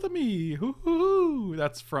okay with me. Hoo-hoo-hoo.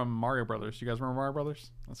 That's from Mario Brothers. You guys remember Mario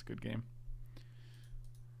Brothers? That's a good game.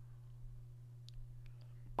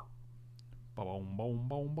 So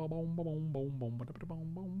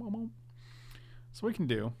we can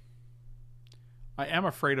do. I am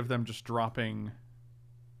afraid of them just dropping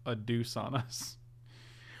a deuce on us.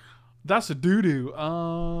 That's a doo-doo.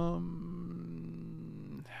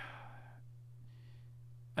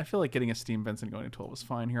 I feel like getting a Steam Vincent going to 12 was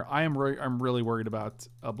fine here. I'm really worried about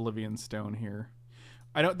Oblivion Stone here.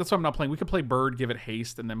 That's why I'm not playing. We could play Bird, give it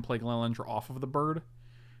haste, and then play Elendra off of the Bird.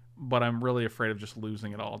 But I'm really afraid of just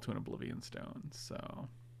losing it all to an Oblivion Stone. So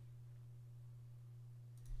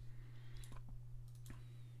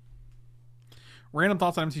random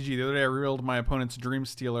thoughts on MTG. The other day I revealed my opponent's Dream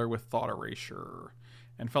Stealer with Thought Erasure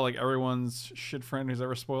and felt like everyone's shit friend who's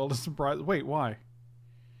ever spoiled a surprise. Wait, why?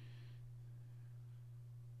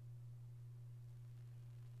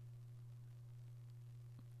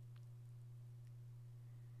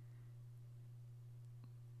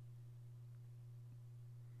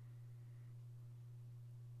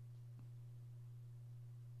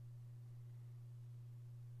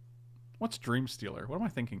 What's Dream Stealer? What am I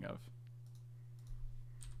thinking of?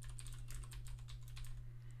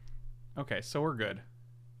 Okay, so we're good.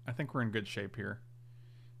 I think we're in good shape here.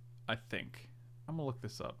 I think. I'm gonna look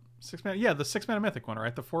this up. 6 mana, yeah, the 6 mana mythic one,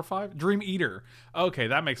 right? The 4/5 Dream Eater. Okay,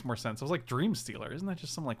 that makes more sense. I was like, Dream Stealer, isn't that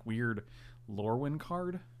just some like weird Lorwyn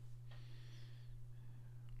card?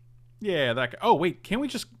 Yeah, that. Oh wait,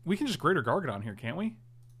 we can just Greater Gargadon here, can't we?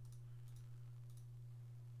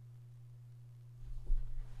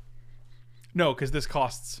 No, because this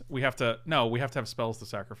costs. We have to have spells to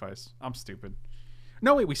sacrifice. I'm stupid.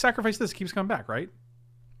 No, wait, we sacrifice this. It keeps coming back, right?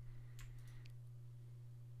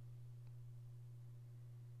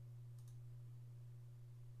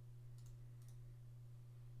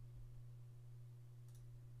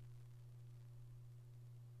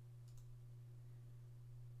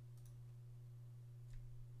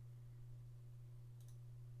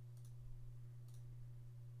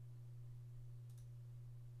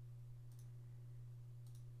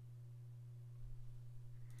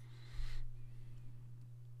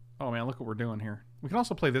 Oh man, look what we're doing here. We can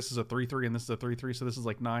also play this as a 3/3 and this is a 3/3, so this is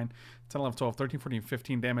like 9, 10, 11, 12, 13, 14,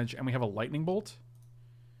 15 damage, and we have a lightning bolt.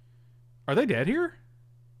 Are they dead here?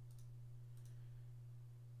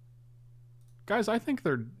 Guys, I think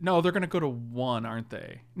they're... No, they're going to go to 1, aren't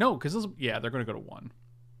they? No, because this... Yeah, they're going to go to 1.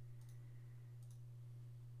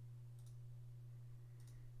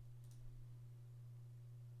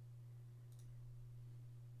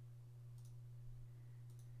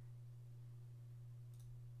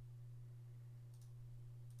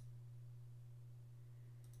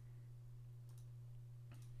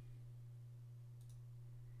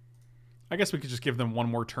 I guess we could just give them one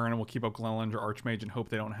more turn and we'll keep up Elendra Archmage and hope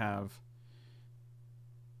they don't have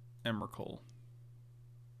Emrakul.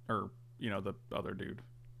 Or, you know, the other dude.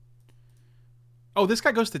 Oh, this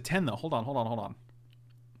guy goes to 10, though. Hold on.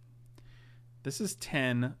 This is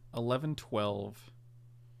 10, 11, 12,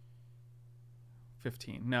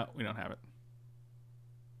 15. No, we don't have it.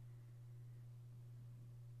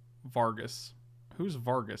 Vargas. Who's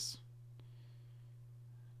Vargas?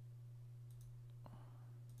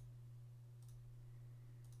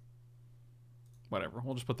 Whatever.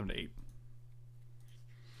 We'll just put them to 8.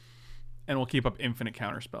 And we'll keep up infinite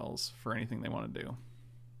counter spells for anything they want to do.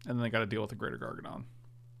 And then they got to deal with the Greater Gargadon.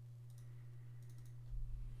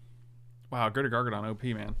 Wow, Greater Gargadon OP,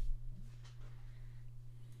 man.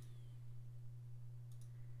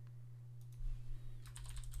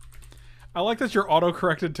 I like that you're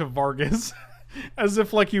auto-corrected to Vargas. As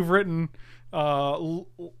if, like, you've written,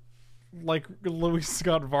 like, Louis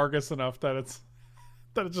Scott Vargas enough that it's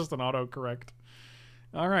just an autocorrect.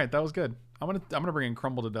 All right, that was good. I'm gonna bring in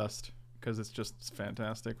Crumble to Dust because it's just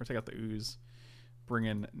fantastic. We'll take out the Ooze, bring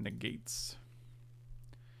in negates.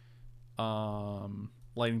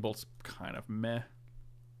 Lightning Bolt's kind of meh.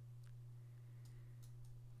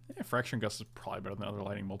 Yeah, Fraction Gust is probably better than other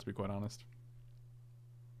Lightning Bolt, to be quite honest.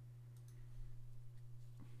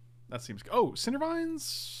 That seems... Oh,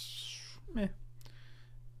 Cindervines? Meh.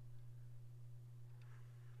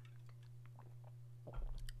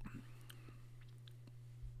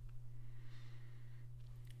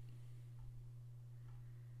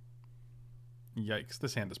 Yikes,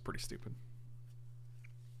 this hand is pretty stupid.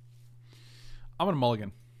 I'm gonna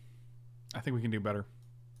mulligan. I think we can do better.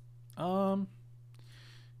 Yeah,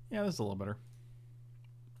 this is a little better.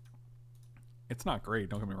 It's not great,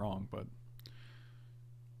 don't get me wrong, but...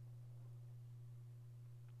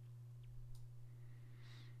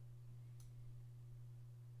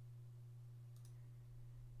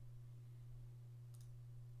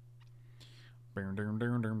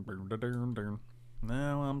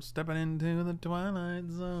 Now I'm stepping into the Twilight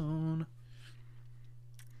Zone.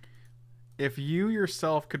 If you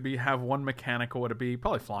yourself could have one mechanic, what would it be?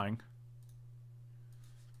 Probably flying.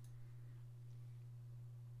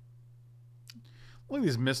 Look at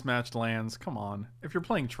these mismatched lands. Come on. If you're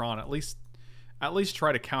playing Tron, at least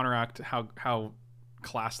try to counteract how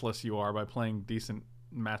classless you are by playing decent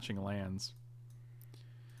matching lands.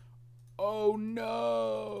 Oh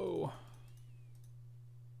no.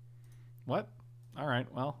 What?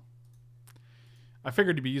 Alright, well. I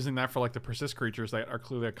figured you'd be using that for like the persist creatures that are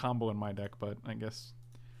clearly a combo in my deck, but I guess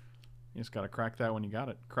you just gotta crack that when you got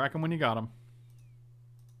it. Crack them when you got them.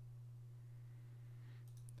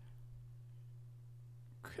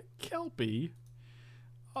 Kelpie?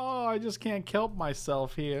 Oh, I just can't kelp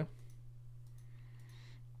myself here.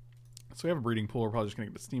 So we have a breeding pool. We're probably just going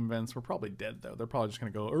to get the steam vents. We're probably dead, though. They're probably just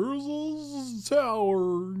going to go, Urzel's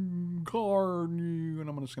Tower, Carn, and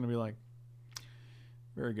I'm just going to be like,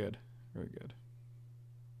 very good. Very good.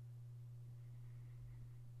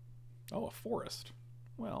 Oh, a forest.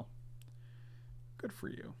 Well, good for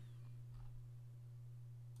you.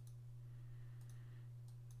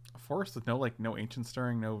 A forest with no ancient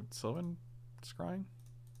stirring, no sylvan scrying.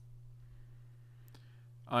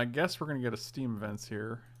 I guess we're going to get a steam vents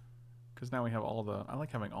here. Because now we have all the... I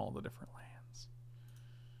like having all the different lands.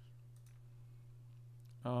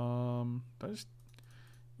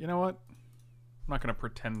 You know what? I'm not going to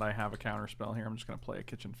pretend I have a counter spell here. I'm just going to play a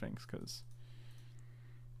Kitchen Finks because...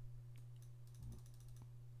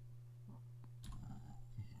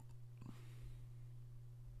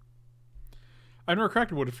 I've never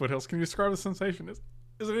cracked Wooded Foothills. Can you describe the sensation? Is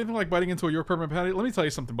it anything like biting into a York Peppermint Patty? Let me tell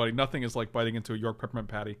you something, buddy. Nothing is like biting into a York Peppermint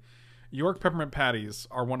Patty. York Peppermint Patties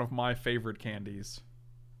are one of my favorite candies.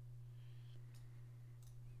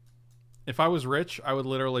 If I was rich, I would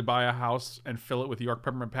literally buy a house and fill it with York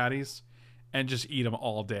Peppermint Patties and just eat them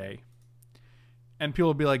all day. And people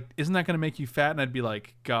would be like, isn't that going to make you fat? And I'd be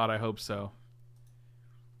like, God, I hope so.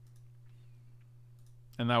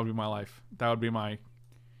 And that would be my life. That would be my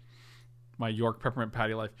York Peppermint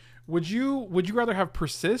Patty life. Would you rather have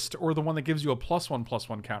Persist or the one that gives you a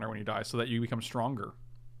 +1/+1 counter when you die so that you become stronger?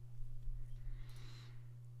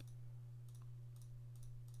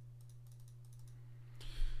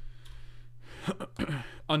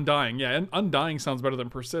 Undying, yeah, and Undying sounds better than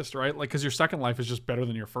Persist, right? Like, because your second life is just better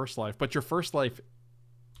than your first life, but your first life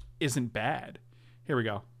isn't bad. Here we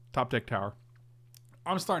go. Top deck tower.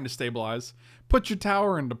 I'm starting to stabilize. Put your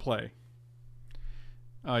tower into play.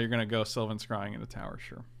 Oh, you're gonna go Sylvan Scrying into tower,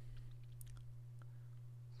 sure.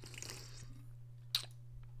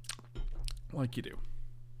 Like you do.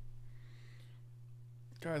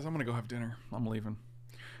 Guys, I'm gonna go have dinner. I'm leaving.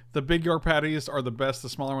 The big York patties are the best. The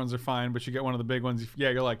smaller ones are fine, but you get one of the big ones. Yeah,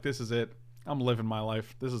 you're like, this is it. I'm living my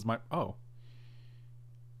life. This is my... Oh.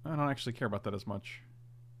 I don't actually care about that as much.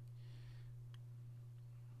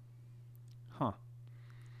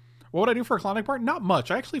 What would I do for a Klondike bar? Not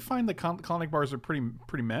much. I actually find that Klondike bars are pretty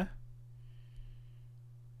meh.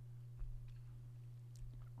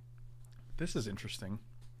 This is interesting.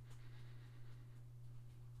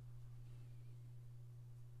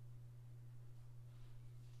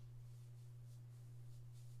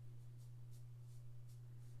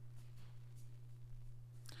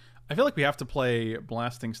 I feel like we have to play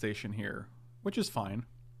Blasting Station here, which is fine.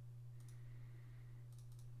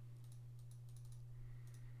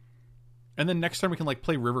 And then next turn we can like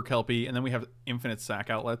play River Kelpie, and then we have infinite sack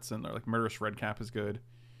outlets, and like Murderous Redcap is good.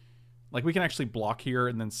 Like we can actually block here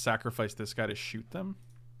and then sacrifice this guy to shoot them.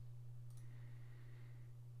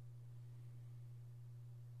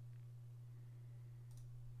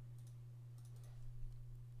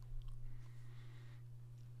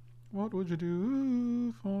 What would you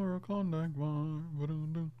do for a Klondike bar?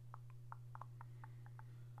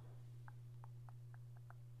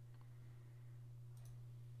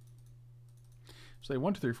 So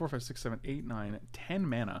 1, 2, 3, 4, 5, 6, 7, 8, 9, 10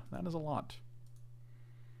 mana. That is a lot.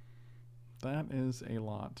 That is a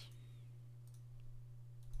lot.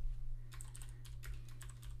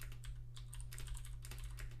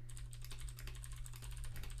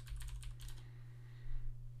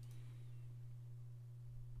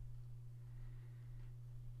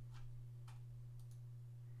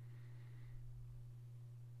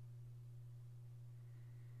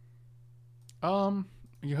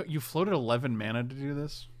 You floated 11 mana to do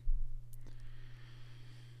this?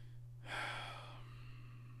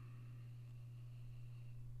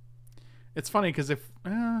 It's funny because if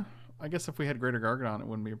I guess if we had Greater Gargadon, it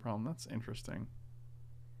wouldn't be a problem. That's interesting.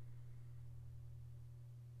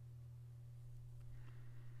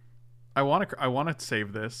 I want to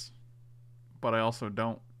save this, but I also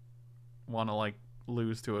don't want to like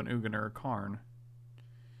lose to an Ugin or a Karn.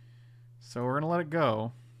 So we're gonna let it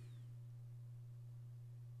go.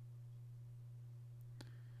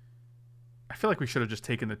 I feel like we should have just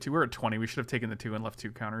taken the 2. We're at 20. We should have taken the 2 and left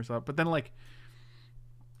 2 counters up. But then like,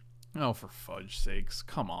 oh, for fudge sakes.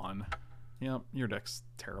 Come on. Yep, your deck's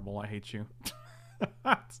terrible. I hate you.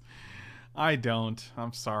 I don't.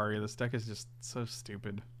 I'm sorry. This deck is just so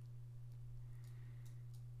stupid.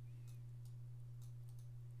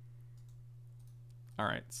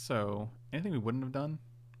 Alright, so anything we wouldn't have done?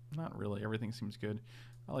 Not really. Everything seems good.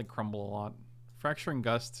 I like Crumble a lot. Fracturing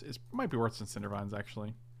Gust might be worse than Cindervines,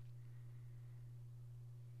 actually.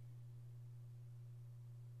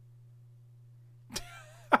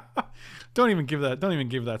 Don't even give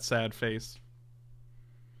that sad face.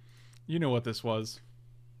 You know what this was.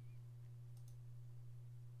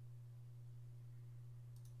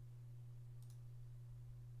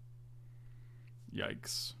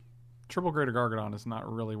 Yikes. Triple Greater Gargadon is not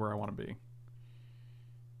really where I want to be.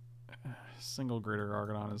 Single Greater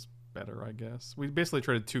Gargadon is better, I guess. We basically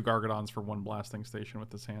traded 2 Gargadons for 1 Blasting Station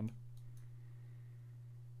with this hand.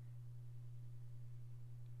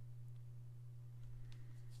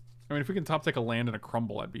 I mean, if we can top take a land and a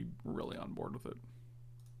Crumble, I'd be really on board with it.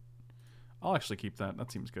 I'll actually keep that.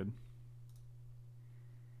 That seems good.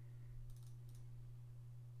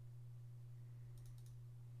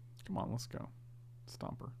 Come on, let's go.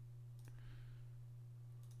 Stomper.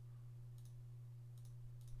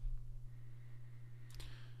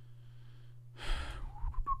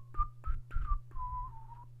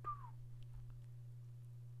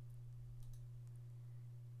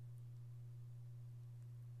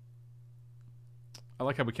 I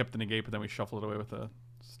like how we kept the negate, but then we shuffled it away with a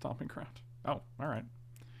Stomping Ground. Oh, all right.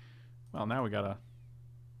 Well, now we got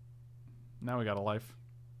a life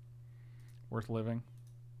worth living.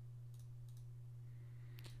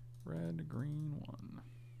 Red, green, 1.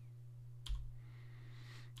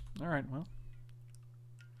 All right, well.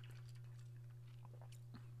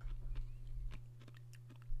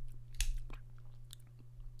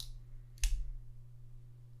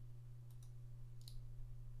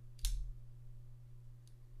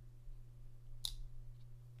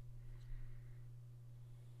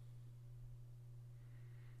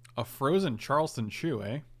 A frozen Charleston Chew,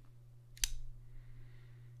 eh?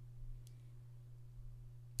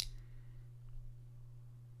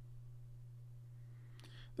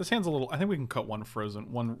 This hand's a little... I think we can cut one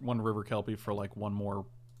frozen... One River Kelpie for like one more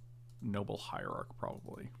Noble Hierarch,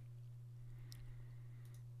 probably.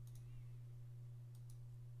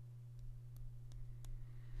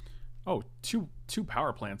 Oh, two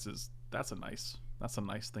power plants is... That's a nice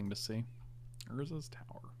thing to see. Urza's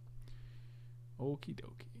Tower. Okie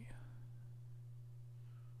dokie.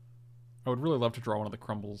 I would really love to draw one of the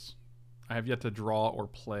Crumbles. I have yet to draw or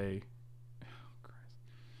play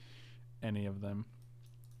any of them.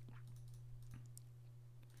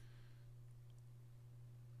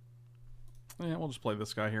 Yeah, we'll just play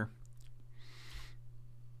this guy here.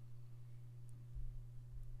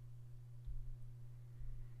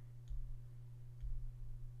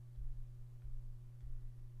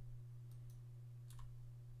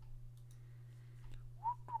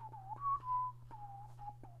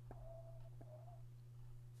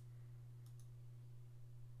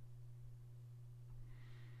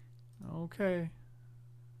 Okay.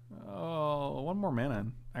 Oh, one more mana.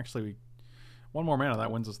 Actually, one more mana that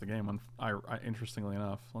wins us the game. Interestingly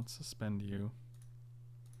enough, let's suspend you.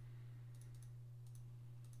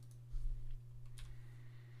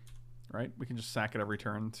 Right, we can just sack it every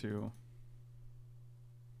turn to.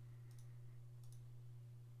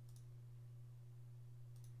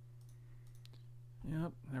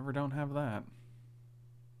 Yep, never don't have that.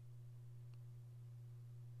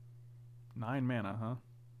 9 mana, huh?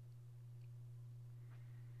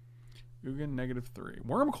 Ugin, -3.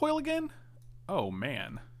 Worm Coil again? Oh,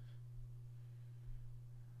 man.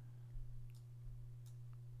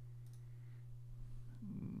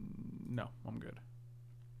 No, I'm good.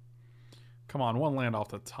 Come on, one land off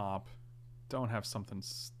the top. Don't have something...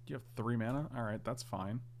 You have 3 mana? Alright, that's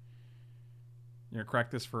fine. You're gonna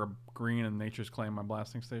crack this for a green and Nature's Claim my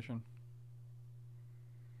blasting station?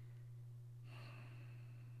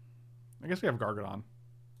 I guess we have Gargadon.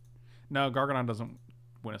 No, Gargadon doesn't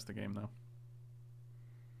win us the game, though.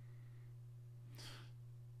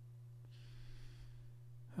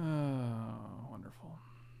 Oh, wonderful.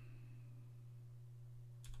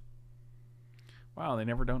 Wow, they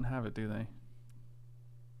never don't have it, do they?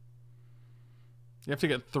 You have to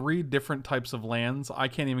get 3 different types of lands. I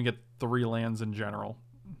can't even get 3 lands in general.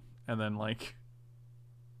 And then, like...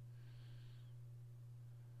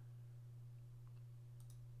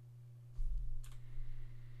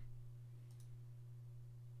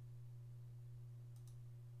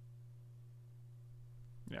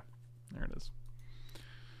 Yeah, there it is.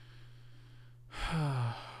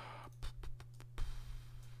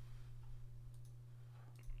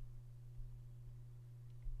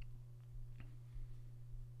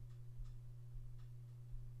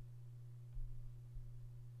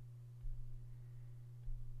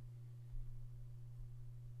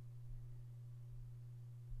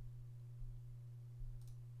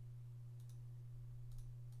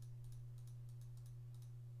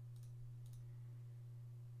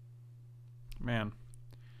 Man,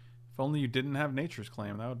 if only you didn't have Nature's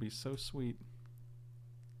Claim, that would be so sweet.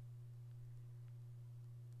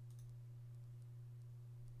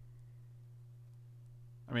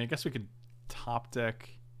 I mean, I guess we could top deck...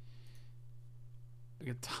 We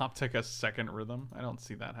could top deck a second Rhythm. I don't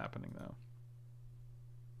see that happening, though.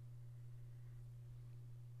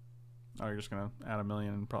 Oh, you're just going to add a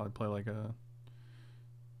million and probably play like a...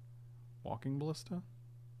 Walking Ballista?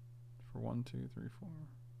 For 1, 2, 3, 4...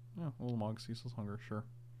 Oh, Ulamog, Ceaseless Hunger, sure.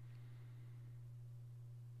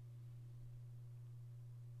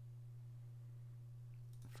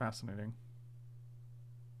 Fascinating.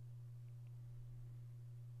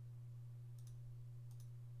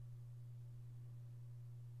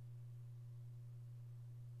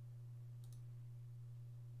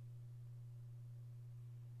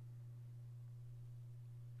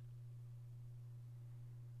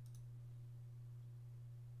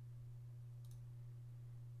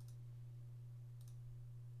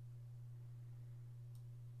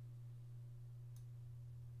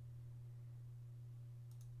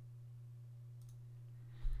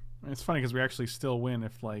 It's funny because we actually still win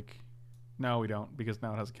if, like... No, we don't, because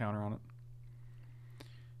now it has a counter on it.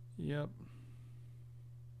 Yep.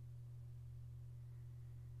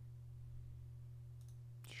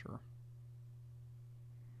 Sure.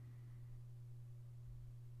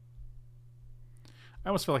 I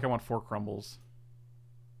almost feel like I want 4 crumbles.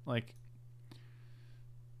 Like...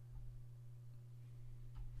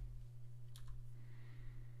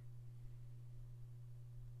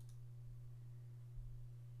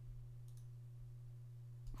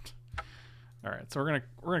 All right, so we're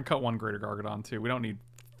gonna cut 1 Greater Gargadon too. We don't need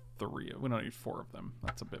 3. We don't need 4 of them.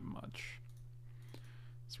 That's a bit much.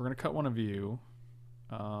 So we're gonna cut 1 of you.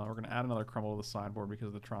 We're gonna add another Crumble to the sideboard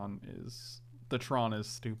because the Tron is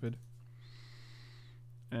stupid.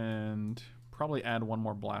 And probably add 1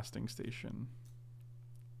 more blasting station.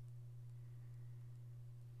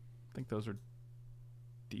 I think those are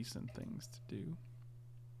decent things to do.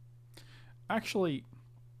 Actually.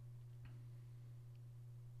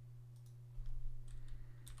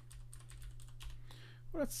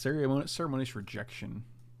 What about Ceremonious Rejection?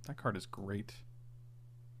 That card is great.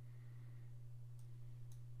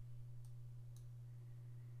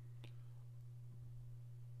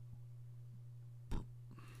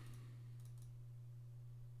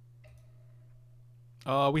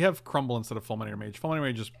 We have Crumble instead of Fulminator Mage. Fulminator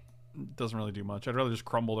Mage just doesn't really do much. I'd rather just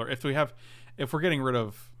Crumble. Or if we're getting rid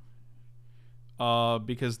of,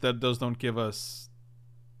 because those don't give us.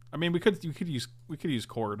 I mean, we could use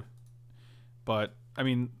Cord, but I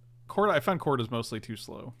mean, Cord. I found Cord is mostly too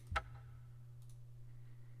slow.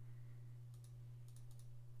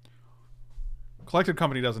 Collected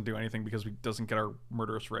Company doesn't do anything because we doesn't get our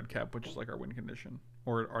Murderous Redcap, which is like our win condition,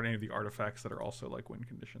 or any of the artifacts that are also like win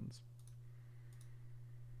conditions.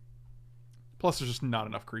 Plus, there's just not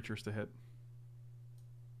enough creatures to hit.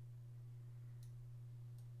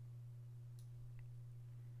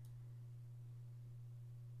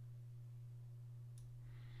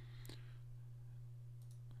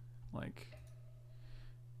 Like,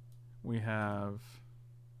 we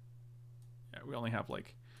only have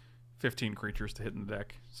like 15 creatures to hit in the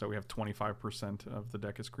deck, so we have 25% of the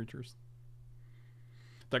deck as creatures.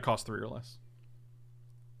 That cost 3 or less.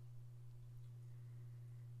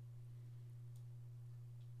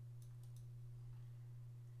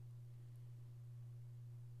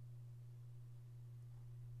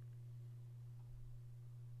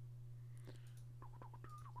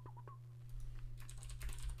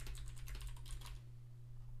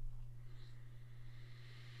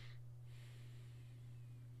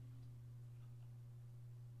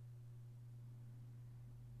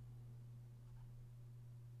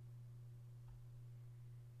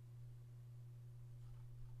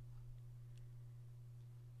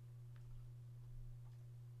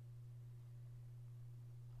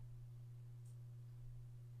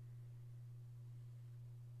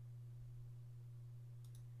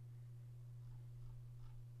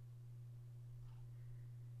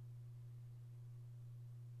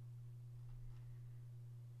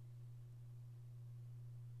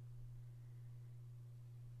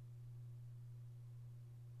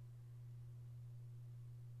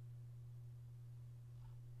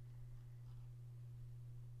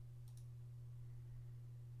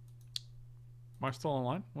 Am I still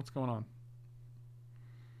online? What's going on?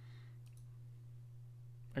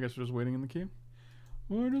 I guess we're just waiting in the queue.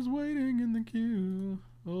 We're just waiting in the queue.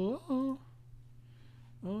 Oh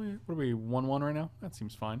yeah. What are we, 1-1 right now? That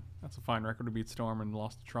seems fine. That's a fine record to beat Storm and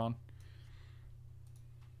lost to Tron.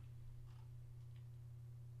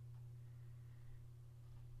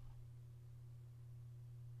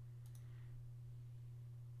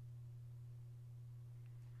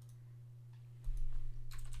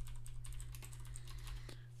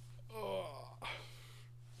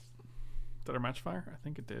 Did our match fire? I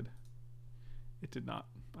think it did. It did not.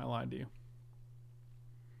 I lied to you.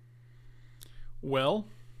 Well.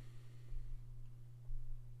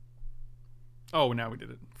 Oh, now we did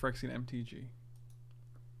it. Phyrexian MTG.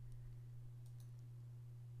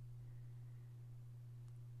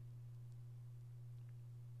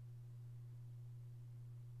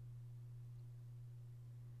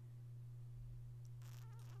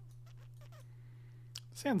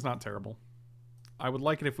 This hand's not terrible. I would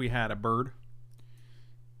like it if we had a bird.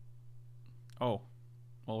 Oh.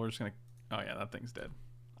 Well, we're just going to... Oh, yeah, that thing's dead.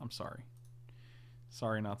 I'm sorry.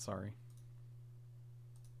 Sorry, not sorry.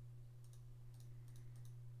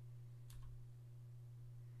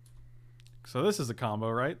 So this is a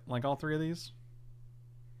combo, right? Like all three of these?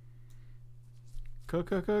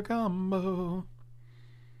 Combo.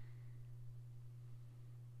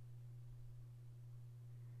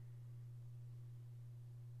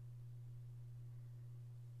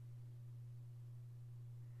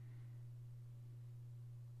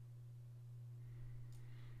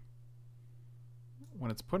 When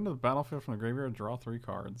it's put into the battlefield from the graveyard, draw 3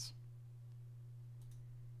 cards.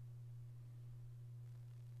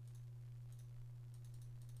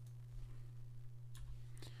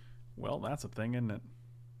 Well, that's a thing, isn't it?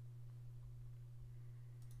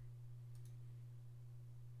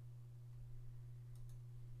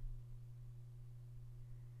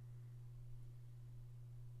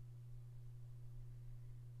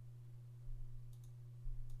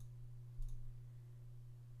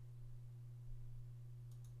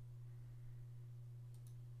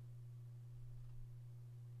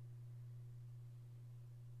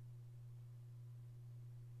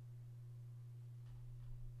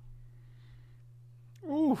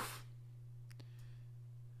 Oof.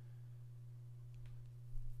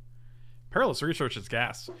 Perilous Research is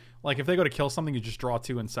gas. Like, if they go to kill something, you just draw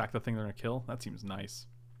 2 and sack the thing they're going to kill. That seems nice.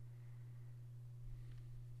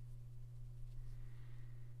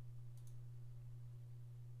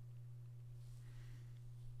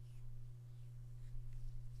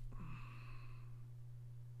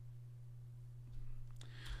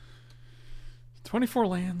 $24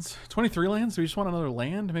 lands. 23 lands? Do we just want another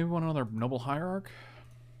land? Maybe we want another Noble Hierarch?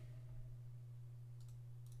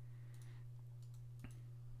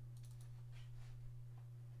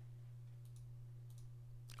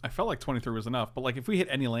 I felt like 23 was enough, but like if we hit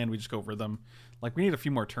any land, we just go over them. Like we need a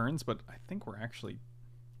few more turns, but I think we're actually...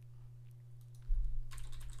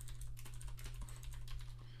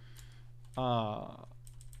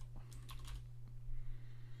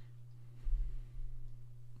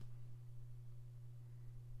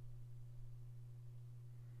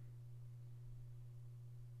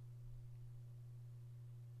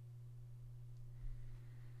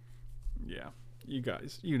 Yeah, you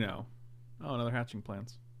guys, you know. Oh, another hatching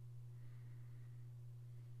plants.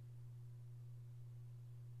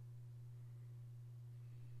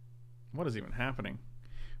 What is even happening?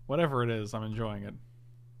 Whatever it is, I'm enjoying it.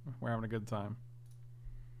 We're having a good time.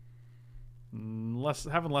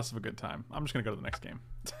 Having less of a good time. I'm just gonna go to the next game.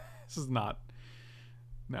 This is not.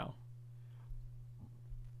 No.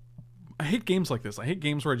 I hate games like this. I hate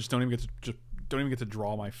games where I don't even get to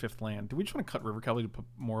draw my 5th land. Do we just want to cut River Kelpie to put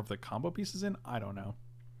more of the combo pieces in? I don't know.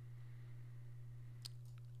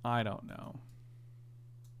 I don't know.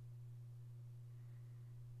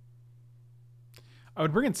 I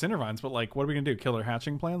would bring in Cindervines, but like, what are we gonna do? Kill our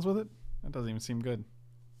hatching plans with it? That doesn't even seem good.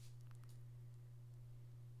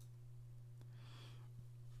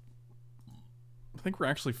 I think we're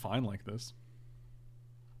actually fine like this.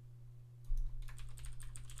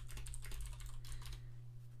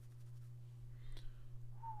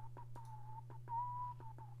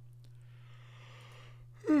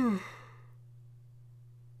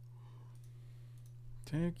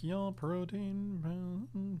 Take your protein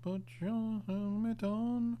and put your helmet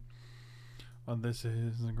on. This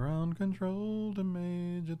is the ground control to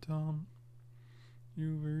Major Tom.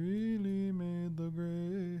 You've really made the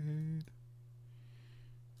grade.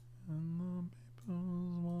 And the people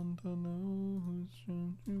want to know who's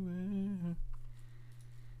shown you where.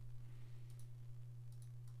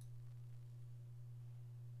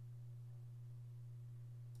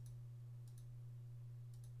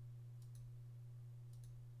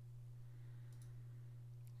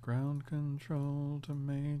 Ground control to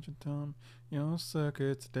Major Tom. Your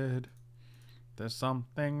circuit's dead. There's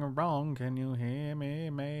something wrong. Can you hear me,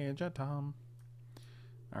 Major Tom?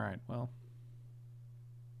 Alright, well.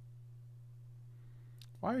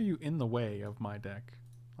 Why are you in the way of my deck?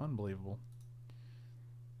 Unbelievable.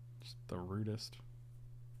 Just the rudest.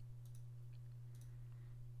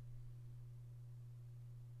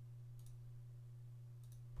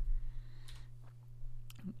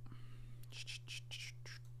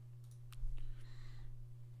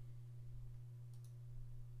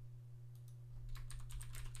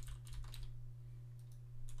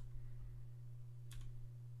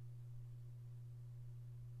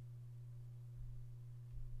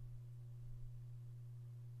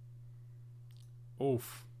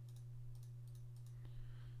 Oof.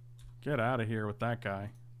 Get out of here with that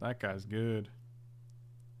guy. That guy's good.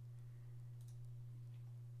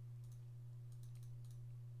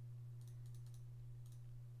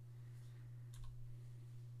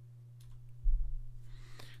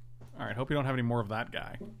 Alright, hope you don't have any more of that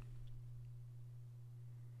guy.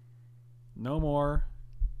 No more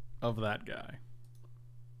of that guy.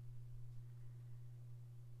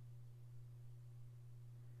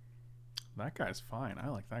 That guy's fine. I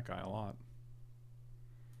like that guy a lot.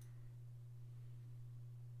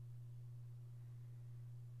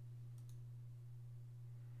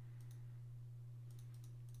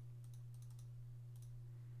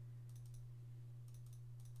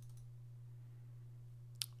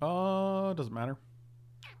 Doesn't matter.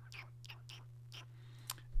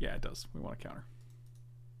 Yeah, it does. We want to counter.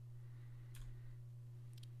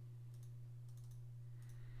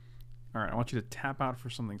 Alright, I want you to tap out for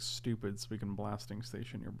something stupid so we can blasting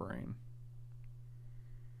station your brain.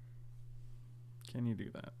 Can you do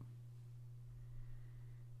that?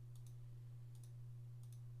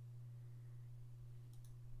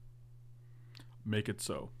 Make it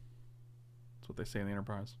so. That's what they say in the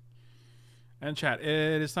Enterprise. And chat,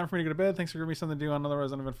 it is time for me to go to bed. Thanks for giving me something to do on another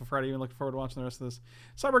uneventful Friday. Even looking forward to watching the rest of this.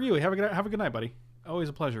 Cyborg Yui, have a good night, buddy. Always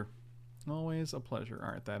a pleasure. Always a pleasure.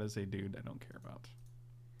 Alright, that is a dude I don't care about.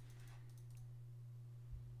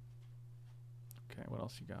 Okay, what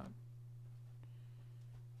else you got?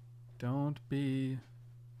 Don't be...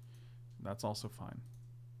 That's also fine.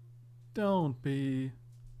 Don't be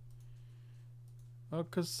a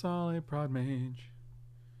Kasali Prod Mage.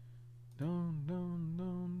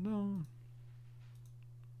 Don't.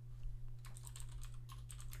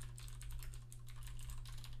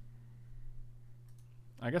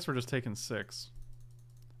 I guess we're just taking 6.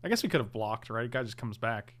 I guess we could have blocked, right? Guy just comes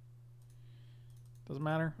back. Doesn't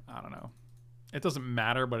matter? I don't know. It doesn't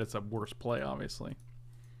matter, but it's a worse play, obviously.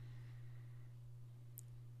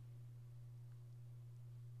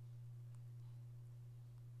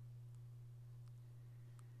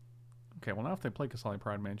 Okay, well now if they play Kasali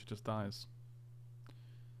Pride Mage, it just dies.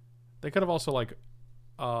 They could have also, like,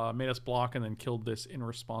 made us block and then killed this in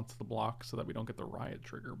response to the block so that we don't get the Riot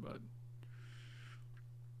trigger, but...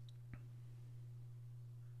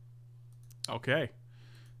 Okay.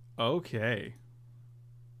 Okay.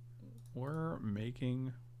 We're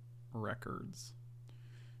making records.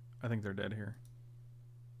 I think they're dead here.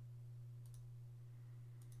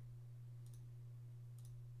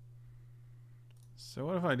 So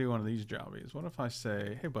what if I do one of these jobbies? What if I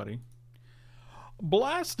say, hey buddy,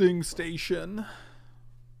 blasting station.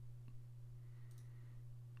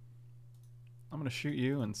 I'm gonna shoot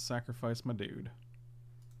you and sacrifice my dude.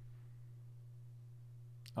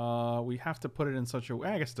 We have to put it in such a way.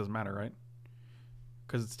 I guess it doesn't matter, right?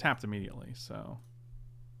 Because it's tapped immediately, so.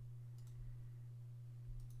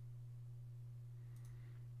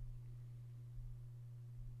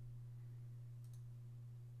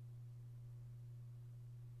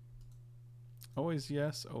 Always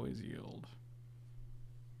yes, always yield.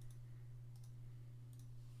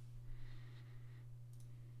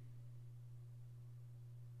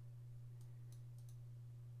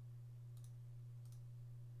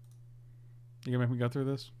 You gonna make me go through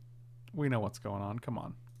this? We know what's going on. Come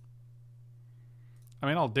on. I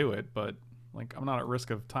mean, I'll do it, but like, I'm not at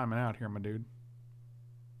risk of timing out here, my dude.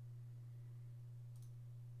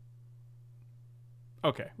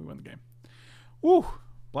 Okay, we win the game. Woo!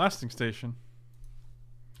 Blasting station.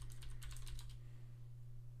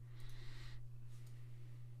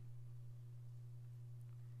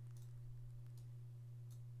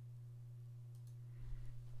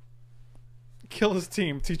 Kill his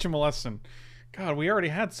team. Teach him a lesson. God, we already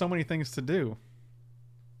had so many things to do.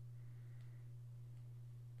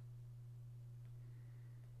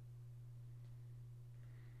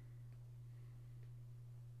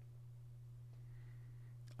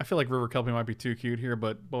 I feel like River Kelpie might be too cute here,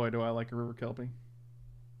 but boy, do I like a River Kelpie.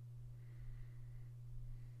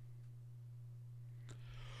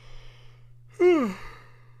 Can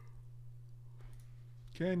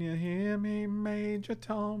you hear me, Major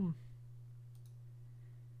Tom?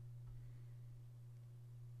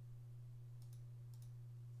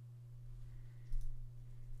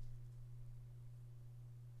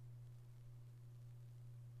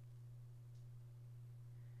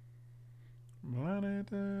 Planet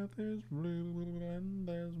Earth is blue and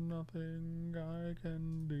there's nothing I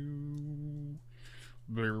can do.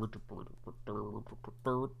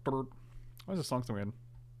 Why is this song so weird?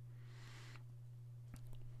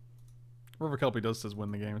 River Kelpie does says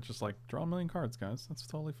win the game. It's just like, draw a million cards, guys. That's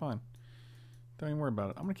totally fine. Don't even worry about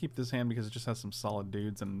it. I'm going to keep this hand because it just has some solid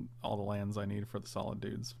dudes and all the lands I need for the solid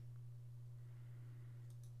dudes.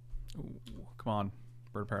 Ooh, come on,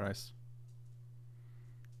 Bird of Paradise.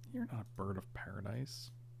 You're not a bird of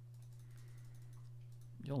paradise.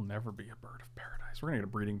 You'll never be a bird of paradise. We're going to get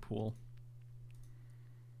a breeding pool.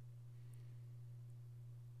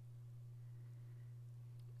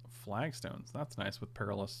 Flagstones. That's nice with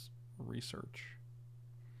Perilous Research.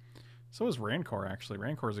 So is Rancor, actually.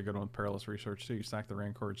 Rancor is a good one with Perilous Research, too. You sack the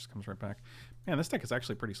Rancor, it just comes right back. Man, this deck is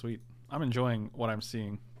actually pretty sweet. I'm enjoying what I'm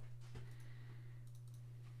seeing.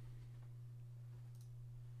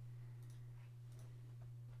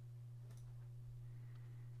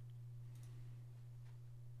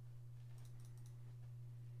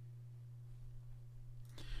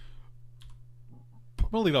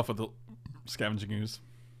 We'll lead off with the Scavenging Ooze.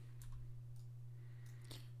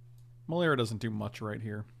 Melira doesn't do much right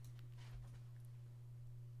here.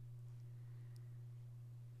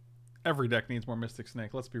 Every deck needs more Mystic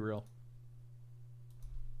Snake, let's be real.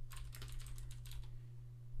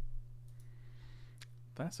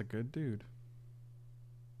 That's a good dude.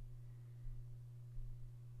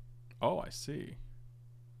 Oh, I see.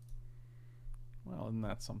 Well, isn't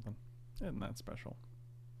that something? Isn't that special?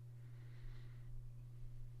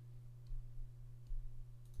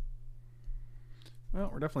 Well,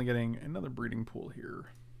 we're definitely getting another breeding pool here.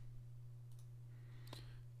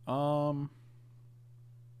 Yeah,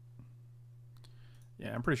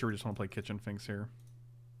 I'm pretty sure we just want to play Kitchen Finks here.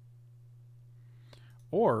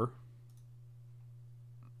 Or,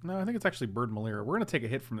 no, I think it's actually Bird Melira. We're going to take a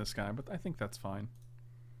hit from this guy, but I think that's fine.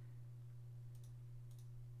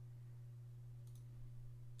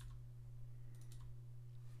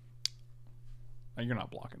 Oh, you're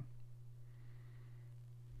not blocking.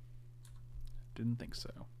 Didn't think so.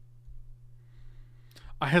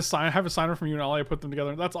 I have a signer from you and Ollie. I put them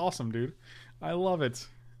together. That's awesome, dude. I love it.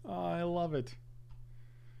 Oh, I love it.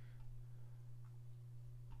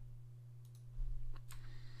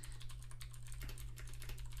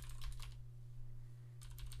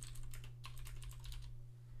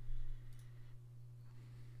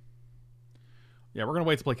 Yeah, we're gonna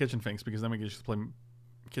wait to play Kitchen Finks because then we can just play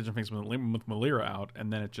Kitchen Finks with Melira out,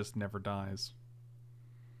 and then it just never dies.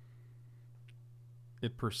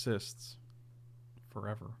 It persists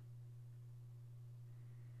forever.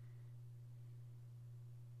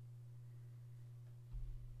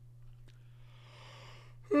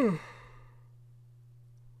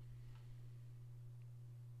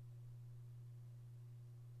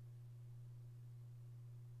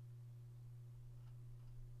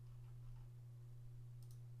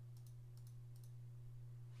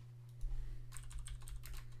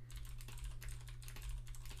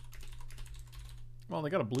 Well, they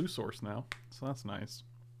got a blue source now, so that's nice.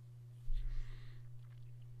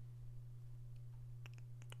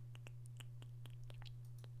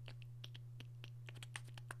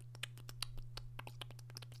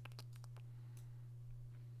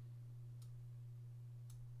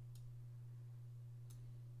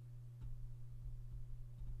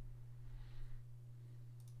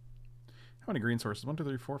 How many green sources? 1, 2,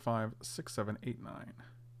 3, 4, 5, 6, 7, 8, 9,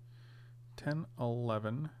 10,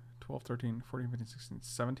 11, 12, 13, 14, 15, 16,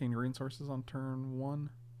 17 green sources on turn 1.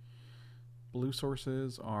 Blue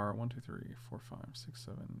sources are 1, 2, 3, 4, 5, 6,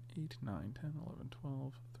 7, 8, 9, 10, 11,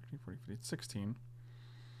 12, 13, 14, 15, 16.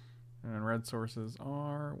 And red sources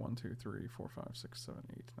are 1, 2, 3, 4, 5, 6, 7,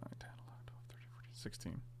 8, 9, 10, 11, 12, 13, 14,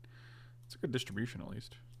 16. It's a good distribution at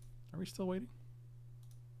least. Are we still waiting?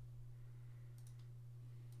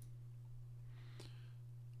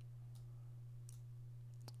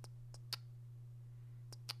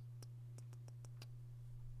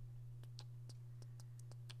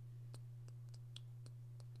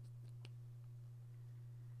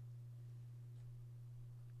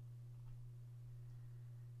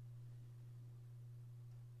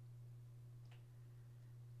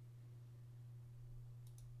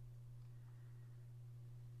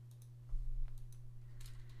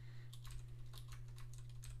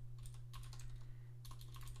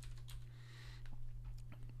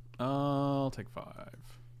 I'll take 5.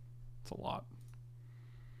 It's a lot.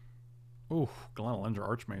 Ooh, Glen, Elendra,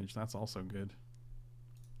 Archmage. That's also good.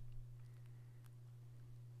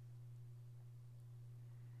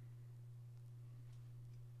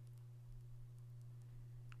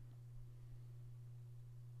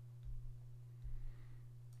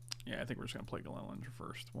 Yeah, I think we're just going to play Glen, Elendra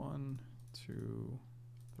first. 1, 2,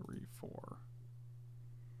 3, 4.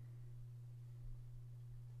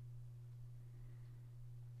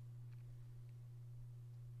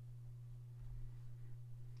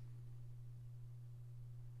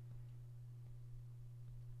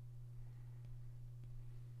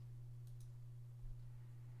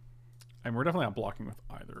 And we're definitely not blocking with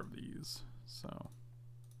either of these, so.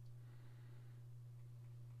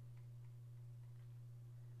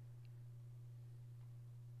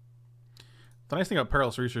 The nice thing about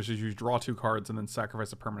Perilous Research is you draw 2 cards and then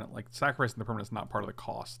sacrifice a permanent. Like, sacrificing the permanent is not part of the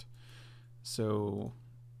cost. So,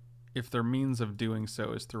 if their means of doing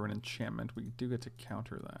so is through an enchantment, we do get to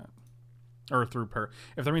counter that. Or through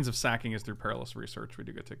if their means of sacking is through Perilous Research, we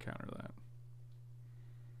do get to counter that.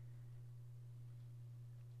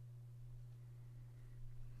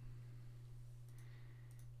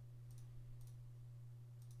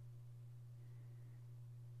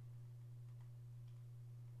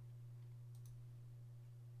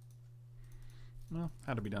 Well,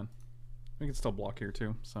 had to be done. We can still block here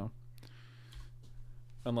too, so.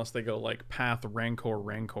 Unless they go like Path,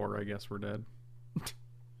 Rancor, I guess we're dead.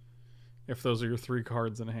 If those are your 3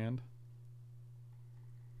 cards in hand.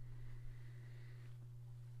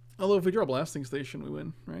 Although if we draw Blasting Station, we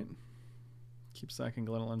win, right? Keep sacking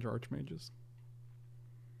Glen, Elendra, Archmages.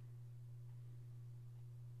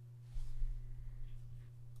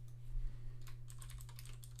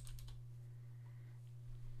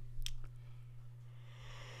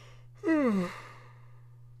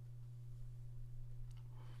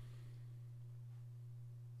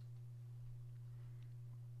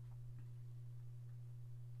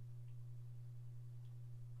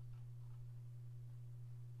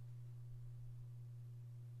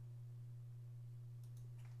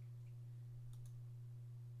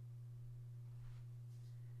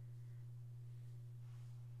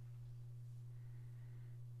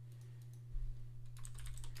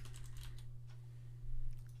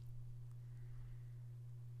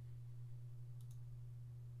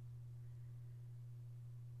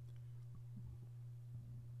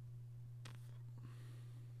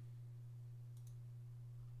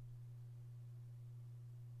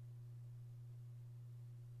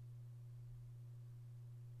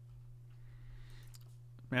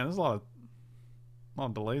 Man, there's a lot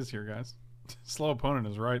of delays here, guys. Slow opponent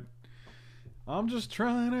is right. I'm just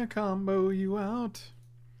trying to combo you out.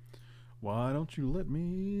 Why don't you let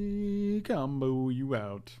me combo you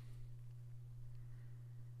out?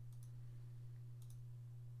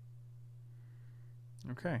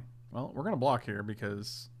 Okay. Well, we're going to block here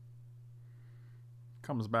because it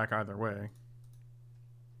comes back either way.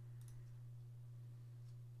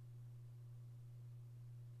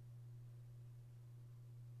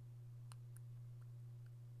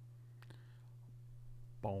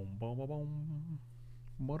 Boom, boom, boom, boom.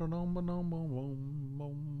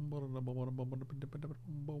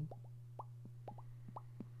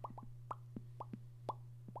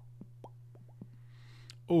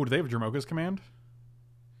 Oh, do they have Dramoka's command?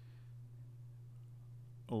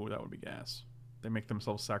 Oh, that would be gas. They make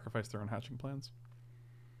themselves sacrifice their own hatching plans.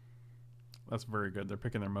 That's very good. They're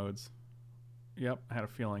picking their modes. Yep, I had a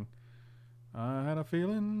feeling. I had a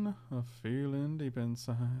feeling deep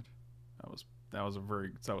inside. That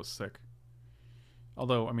was sick.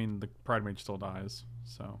 Although, I mean, the Pride Mage still dies,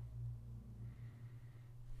 so.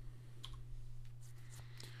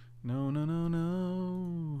 No, no, no,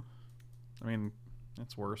 no. I mean,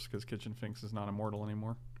 it's worse because Kitchen Finks is not immortal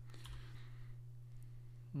anymore.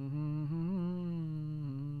 So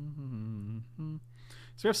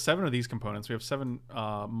we have 7 of these components. We have 7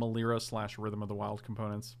 Melira / Rhythm of the Wild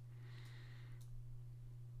components.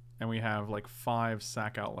 And we have like 5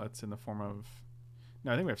 sack outlets in the form of...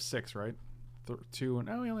 No, I think we have 6, right? 2 and...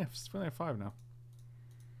 Oh, we only have 5 now.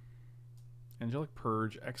 Angelic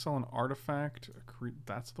Purge, exile an artifact.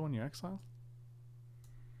 That's the one you exile?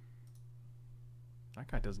 That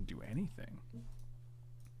guy doesn't do anything.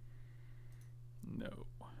 No.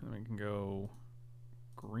 Then we can go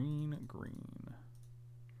green, green.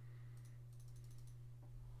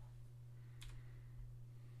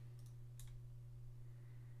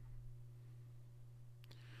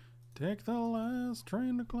 Take the last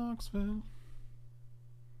train to Clarksville.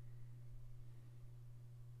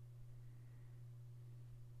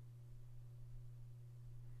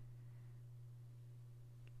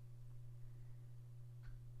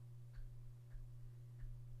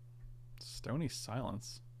 Stony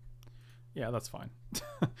Silence. Yeah, that's fine.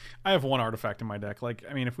 I have 1 artifact in my deck. Like,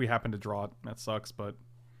 I mean, if we happen to draw it, that sucks, but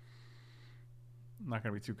I'm not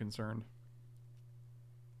going to be too concerned.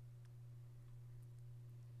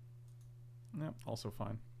 Yep, also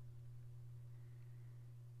fine.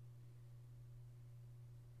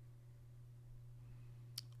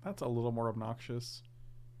 That's a little more obnoxious.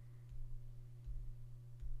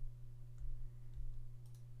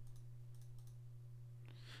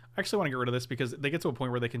 I actually want to get rid of this because they get to a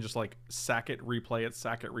point where they can just like sack it, replay it,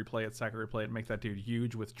 sack it, replay it, sack it, replay it, and make that dude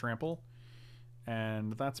huge with trample.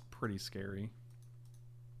 And that's pretty scary.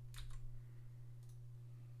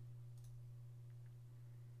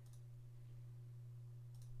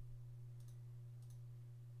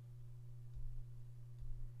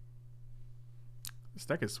 This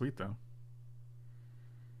deck is sweet though.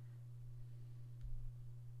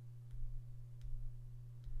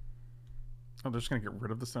 Oh, they're just going to get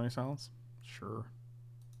rid of the Stony Silence? Sure.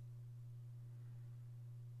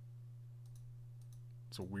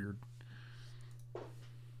 It's a weird...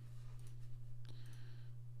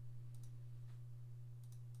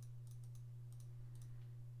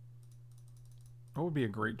 What would be a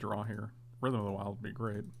great draw here? Rhythm of the Wild would be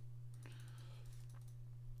great.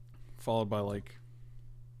 Followed by, like...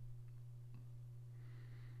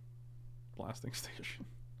 Blasting Station.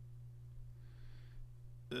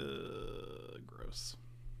 Gross.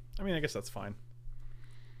 I mean, I guess that's fine.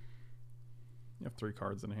 You have 3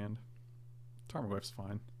 cards in hand. Tarmogoyf's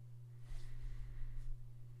fine.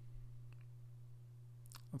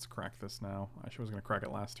 Let's crack this now. I actually was going to crack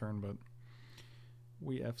it last turn, but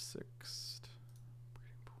we F6'd.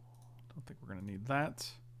 Breeding Pool. Don't think we're going to need that.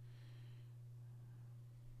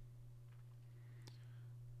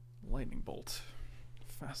 Lightning Bolt.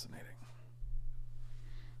 Fascinating.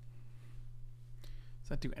 Does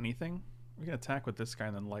that do anything? We can attack with this guy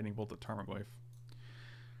and then Lightning Bolt at Tarmogoyf.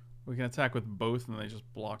 We can attack with both and they just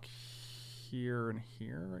block here and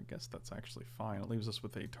here. I guess that's actually fine. It leaves us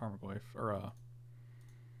with a Tarmogoyf, or a...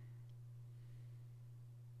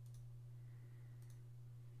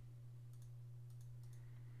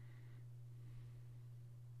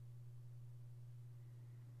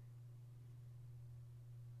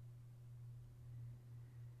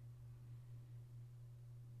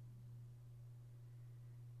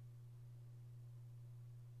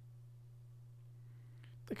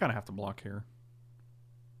 They kind of have to block here.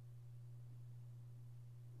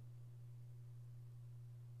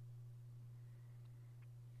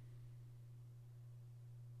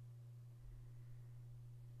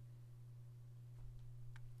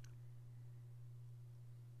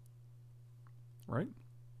 Right?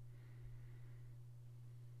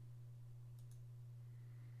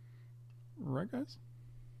 right, guys?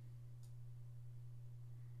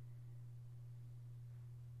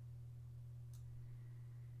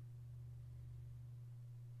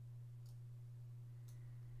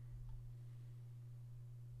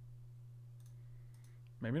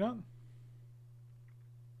 Maybe not.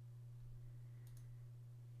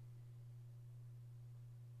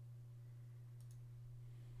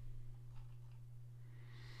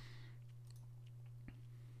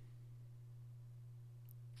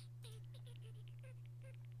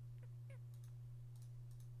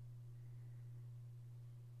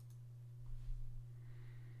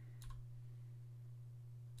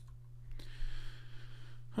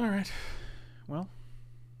 All right. Well.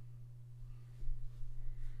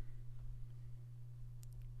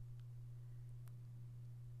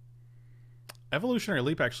 Evolutionary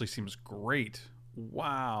Leap actually seems great.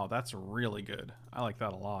 Wow, that's really good. I like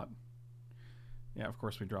that a lot. Yeah, of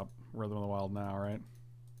course we drop Rhythm of the Wild now, right?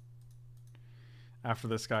 After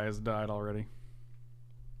this guy has died already. And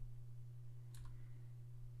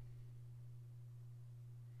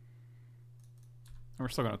we're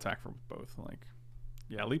still going to attack for both. Like,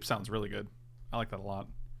 yeah, Leap sounds really good. I like that a lot.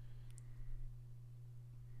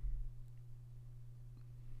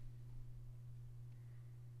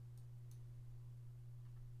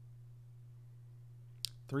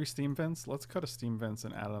 Three Steam Vents. Let's cut a Steam Vents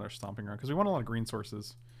and add another Stomping Ground because we want a lot of green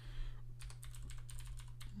sources.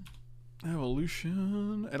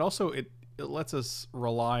 Evolution. It also it lets us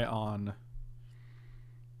rely on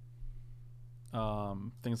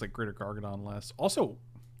things like Greater Gargadon less. Also,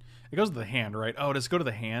 it goes to the hand, right? Oh, does it go to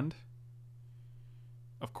the hand?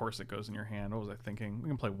 Of course it goes in your hand. What was I thinking? We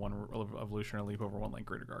can play one Evolutionary Leap over one like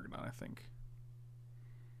Greater Gargadon, I think.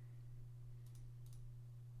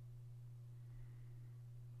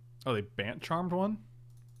 Oh, they Bant Charmed one?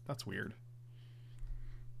 That's weird.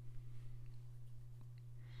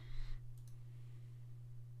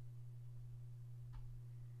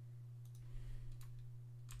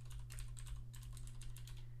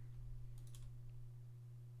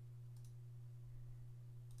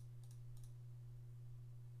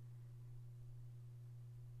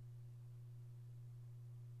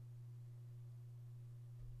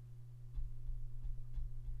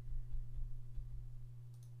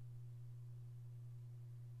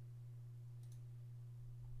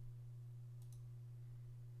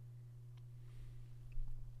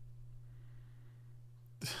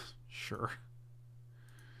 Sure.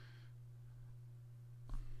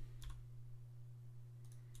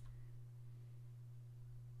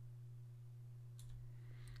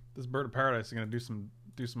 This Bird of Paradise is gonna do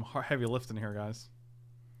some heavy lifting here, guys.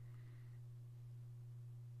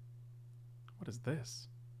 What is this?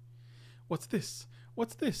 What's this?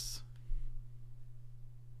 What's this?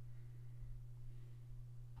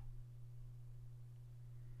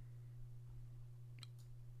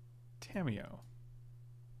 Cameo.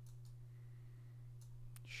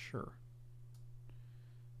 Sure.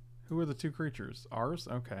 Who are the two creatures? Ours?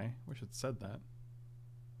 Okay. Wish it said that.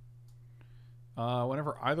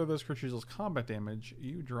 Whenever either of those creatures deals combat damage,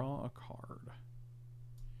 you draw a card.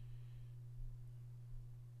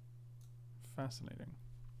 Fascinating.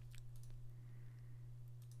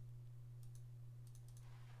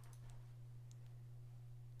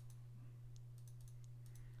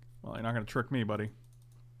 Well, you're not going to trick me, buddy.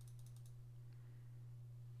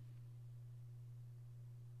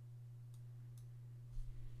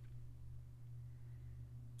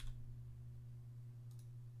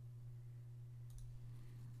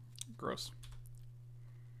 Gross.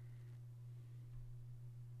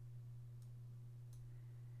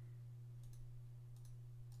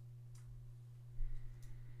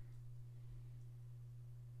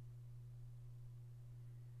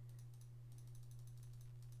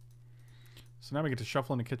 So now we get to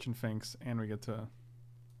shuffle into Kitchen Finks, and we get to...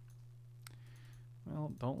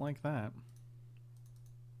 Well, don't like that.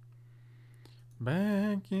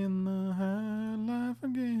 Back in the high life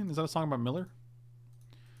again. Is that a song about Miller?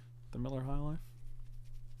 The Miller High Life?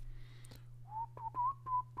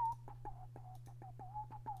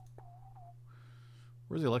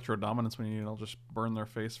 Where's the Electro Dominance when you need it? I'll just burn their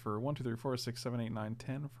face for 1, 2, 3, 4, 6, 7, 8, 9,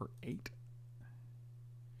 10 for 8.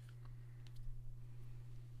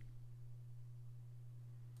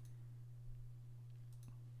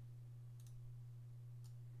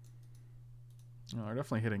 Oh, they're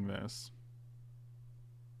definitely hitting this.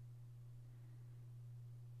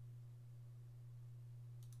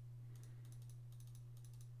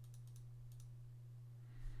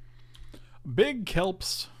 Big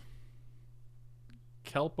Kelps.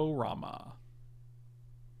 Kelporama.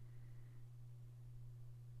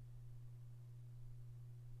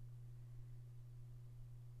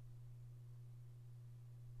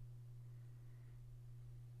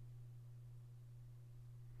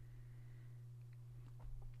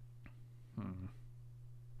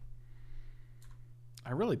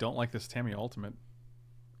 I really don't like this Tammy ultimate.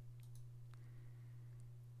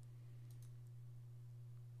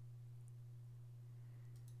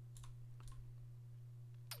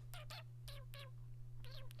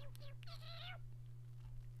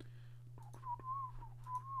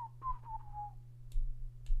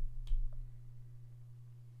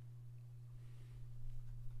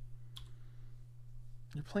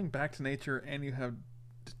 You're playing Back to Nature and you have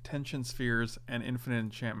Detention Spheres and Infinite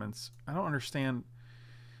Enchantments. I don't understand.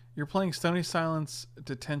 You're playing Stony Silence,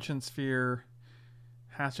 Detention Sphere,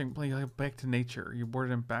 Hatching, playing Back to Nature. You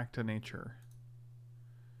boarded him Back to Nature.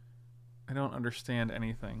 I don't understand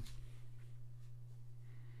anything.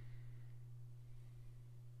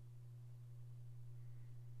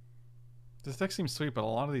 This deck seems sweet, but a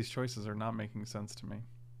lot of these choices are not making sense to me.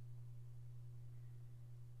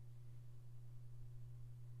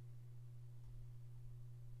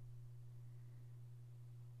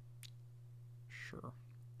 Sure.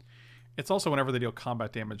 It's also whenever they deal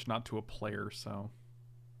combat damage, not to a player, so...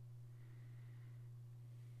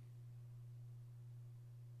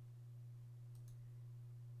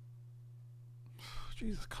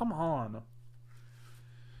 Jesus, come on.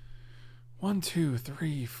 1, 2,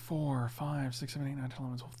 3, 4, 5, 6, 7, 8, 9, 10,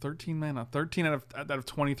 11, 12, 13 mana. 13 out of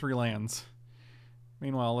 23 lands.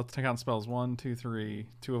 Meanwhile, let's take out spells. 1, 2, 3,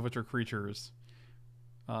 2 of which are creatures.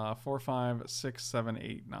 4, 5, 6, 7,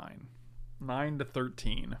 8, 9. 9 to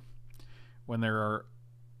 13. When there are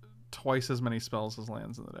twice as many spells as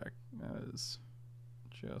lands in the deck. That is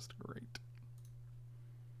just great.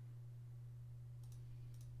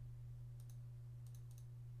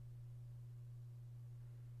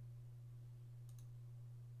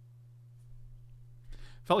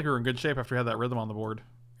 Felt like we were in good shape after we had that rhythm on the board.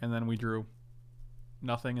 And then we drew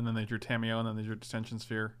nothing, and then they drew Tamiyo, and then they drew Detention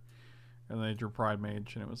Sphere, and then they drew Pride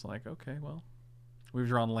Mage, and it was like, okay, well, we've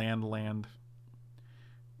drawn land,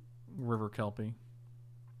 River Kelpie.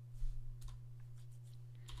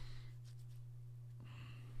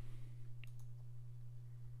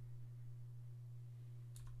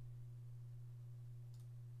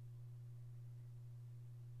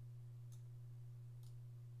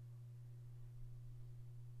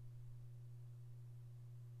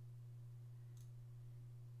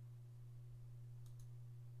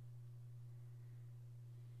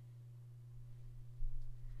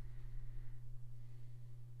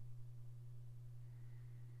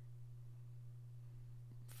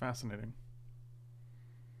 Fascinating.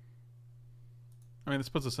 I mean, this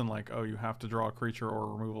puts us in like, oh, you have to draw a creature or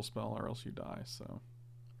a removal spell or else you die, so.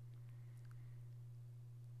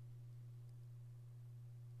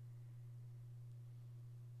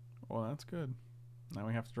 Well, that's good. Now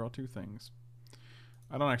we have to draw 2 things.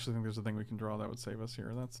 I don't actually think there's a thing we can draw that would save us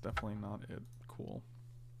here. That's definitely not it. Cool.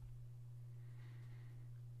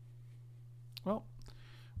 Well,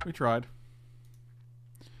 we tried.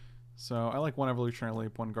 So I like 1 Evolutionary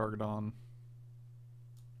Leap, 1 Gargadon.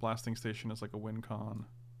 Blasting Station is like a win con.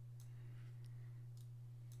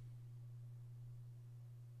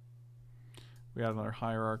 We had another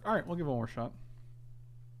Hierarch. Alright, we'll give it one more shot.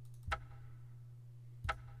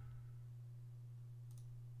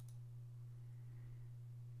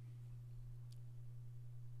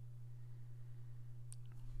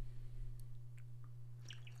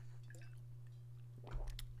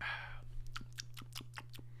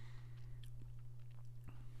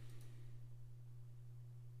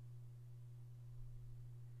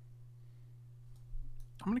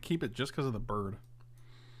 I'm going to keep it just because of the bird.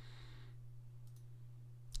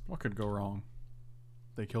 What could go wrong?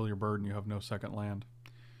 They kill your bird and you have no second land.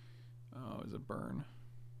 Oh, is it burn?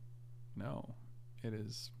 No. It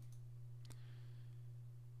is...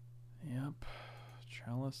 Yep.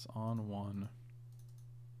 Chalice on 1.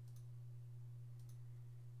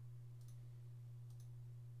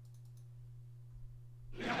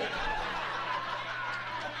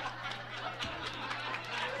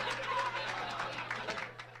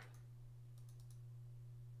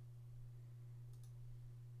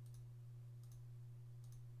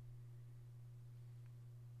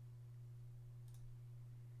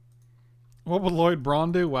 What would Lloyd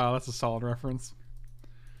Braun do? Wow, that's a solid reference.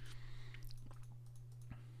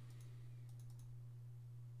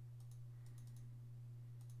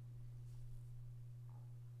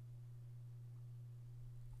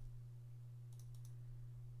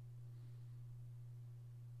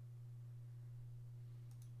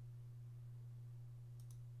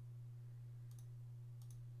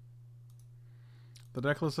 The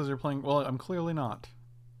Decklist says you're playing... Well, I'm clearly not.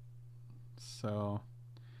 So...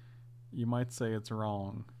 You might say it's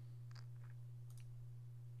wrong.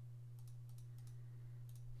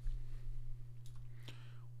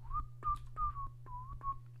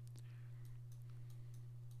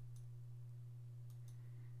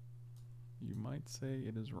 might say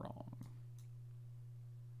it is wrong.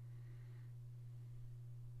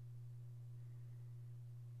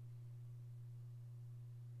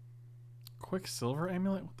 Quicksilver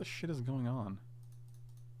amulet? What the shit is going on?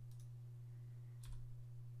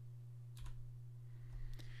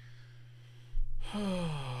 This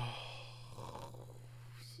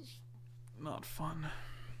is not fun.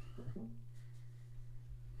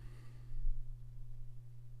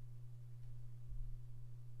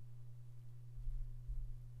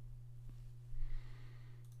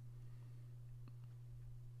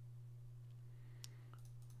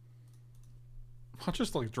 I'll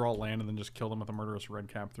just like draw land and then just kill them with a Murderous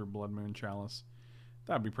Redcap through Blood Moon Chalice.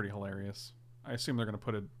 That'd be pretty hilarious. I assume they're going to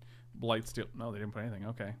put a Blightsteel. No, they didn't put anything.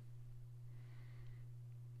 Okay.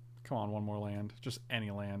 Come on, one more land. Just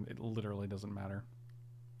any land. It literally doesn't matter.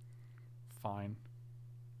 Fine.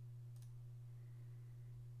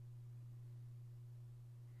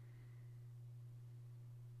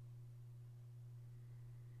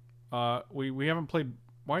 We haven't played.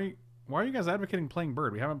 Why are you guys advocating playing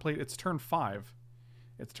Bird? We haven't played. It's turn 5.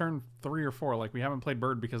 It's turn 3 or 4. Like, we haven't played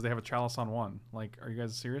Bird because they have a Chalice on 1. Like, are you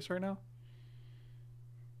guys serious right now?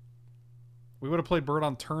 We would have played Bird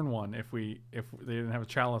on turn 1 if they didn't have a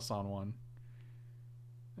Chalice on 1.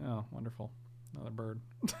 Oh, wonderful. Another bird.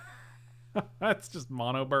 That's just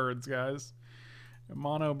mono birds, guys.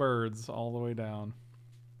 Mono birds all the way down.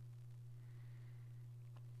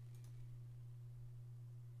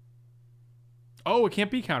 Oh, it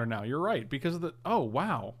can't be countered now. You're right. Because of the... Oh,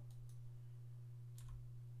 wow.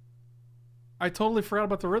 I totally forgot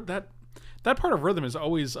about the... That part of Rhythm is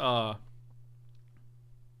always...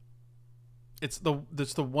 It's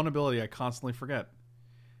the one ability I constantly forget.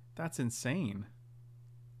 That's insane.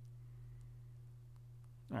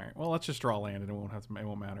 All right. Well, let's just draw land, and it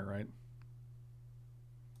won't matter, right?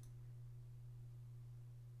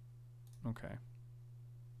 Okay.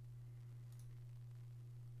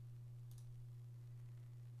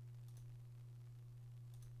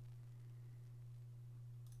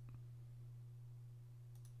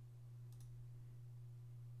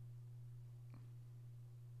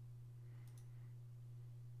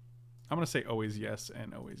 I'm going to say always yes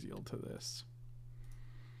and always yield to this.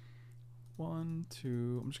 1,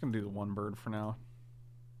 2... I'm just going to do the one bird for now.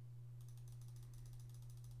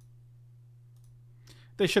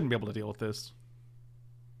 They shouldn't be able to deal with this.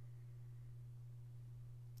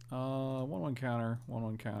 1/1 counter,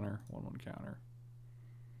 1/1 counter, 1/1 counter.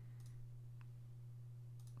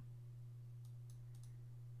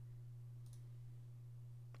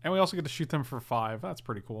 And we also get to shoot them for 5. That's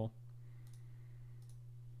pretty cool.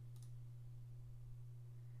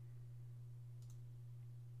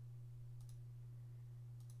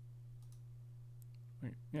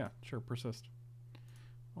 Wait, yeah, sure, persist.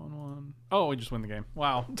 1/1. Oh, we just win the game.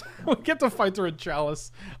 Wow. We get to fight through a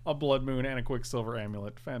Chalice, a Blood Moon, and a Quicksilver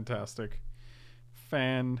Amulet. Fantastic.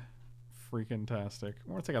 Fan-freaking-tastic.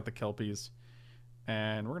 We're going to take out the Kelpies.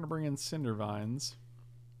 And we're going to bring in Cindervines.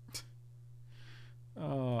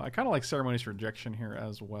 I kind of like Ceremonious Rejection here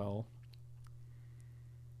as well.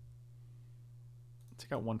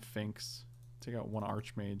 Take out one Finks. Take out one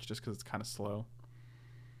Archmage just because it's kind of slow.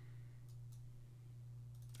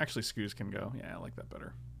 Actually, Scoos can go. Yeah, I like that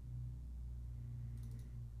better.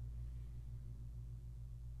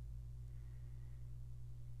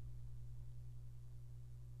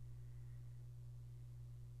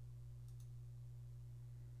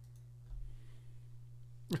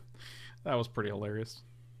 That was pretty hilarious.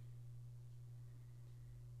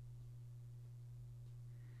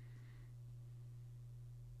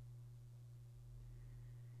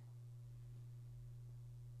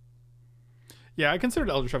 Yeah, I considered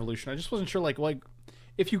Eldritch Evolution. I just wasn't sure, like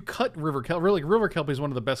if you cut River Kelpie, really, River Kelpie is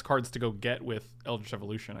one of the best cards to go get with Eldritch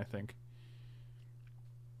Evolution, I think.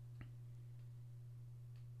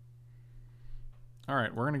 All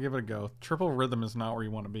right, we're gonna give it a go. Triple Rhythm is not where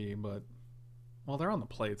you want to be, but well, they're on the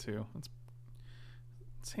play too.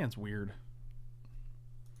 This hand's weird.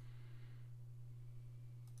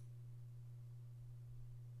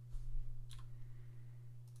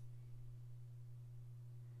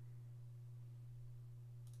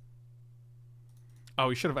 Oh,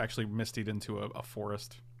 we should have actually mistied into a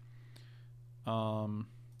forest. Yeah,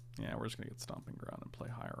 we're just gonna get Stomping Ground and play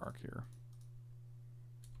Hierarch here.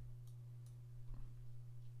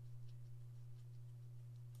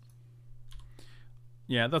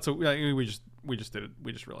 Yeah, that's what we just did it.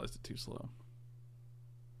 We just realized it too slow.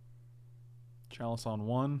 Chalice on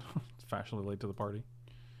 1. Fashionably late to the party.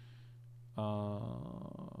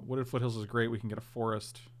 Wooded Foothills is great. We can get a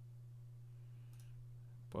forest.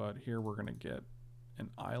 But here we're gonna get an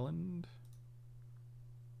island.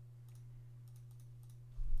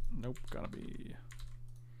 Nope, gotta be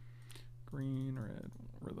green, red,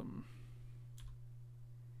 rhythm.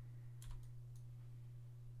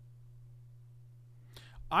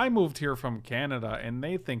 I moved here from Canada and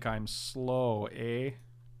they think I'm slow, eh?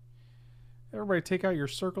 Everybody take out your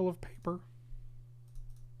circle of paper.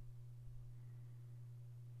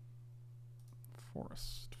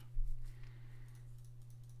 Forest.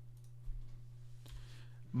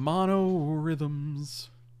 Mono rhythms.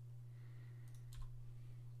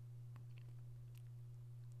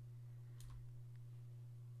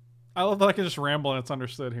 I love that I can just ramble and it's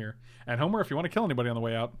understood here. And Homer, if you want to kill anybody on the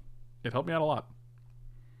way out, it helped me out a lot.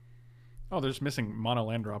 Oh, they're just missing mono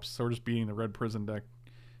land drops, so we're just beating the red prison deck.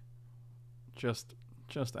 Just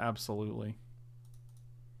absolutely.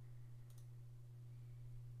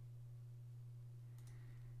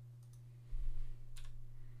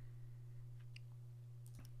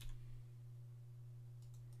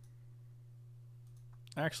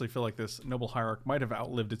 I actually feel like this Noble Hierarch might have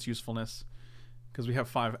outlived its usefulness because we have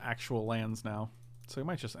 5 actual lands now. So we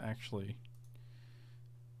might just actually...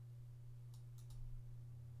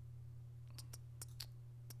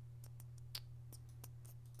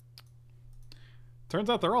 Turns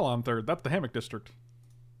out they're all on 3rd. That's the Hammock District.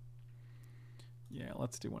 Yeah,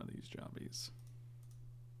 let's do one of these jobbies.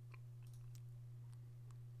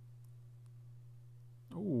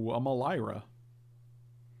 Ooh, a Melira.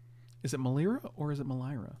 Is it Melira or is it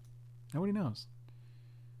Melira? Nobody knows.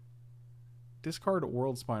 Discard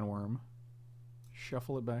World Spine Worm.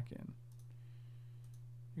 Shuffle it back in.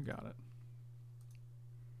 You got it.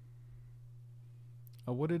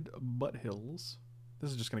 A Wooded Foothills. This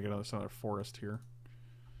is just going to get another forest here.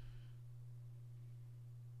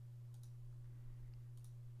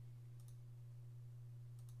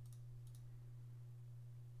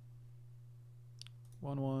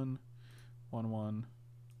 One.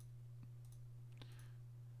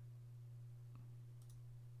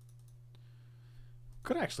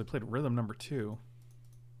 Could have actually played Rhythm number 2.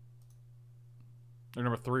 Or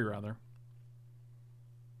number 3, rather.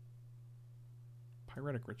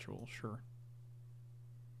 Pyretic Ritual, sure.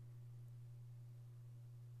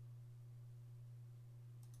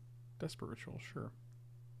 Desperate Ritual, sure.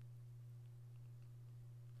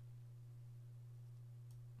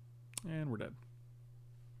 And we're dead.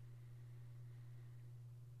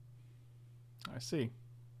 I see.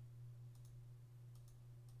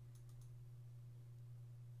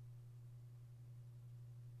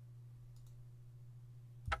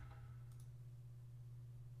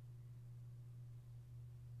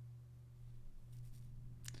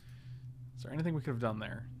 Is there anything we could have done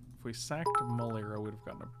there? If we sacked Melira, we'd have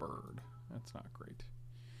gotten a bird. That's not great.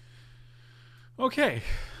 Okay.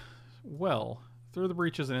 Well, through the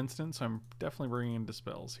breach is an instant, so I'm definitely bringing in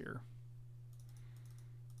Dispels here.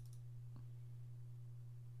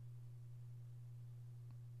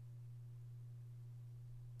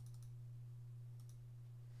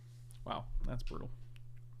 Wow, that's brutal.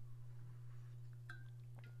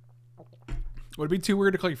 Would it be too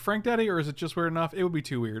weird to call you Frank Daddy, or is it just weird enough? It would be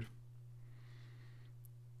too weird.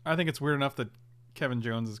 I think it's weird enough that Kevin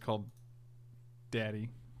Jones is called Daddy.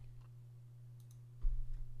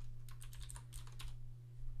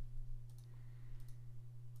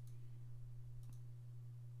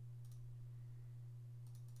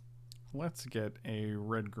 Let's get a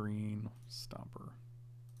red-green Stomper.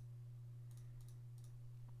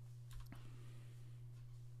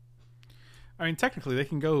 I mean, technically, they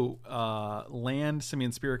can go land,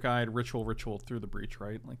 Simian Spirit Guide, Ritual through the breach,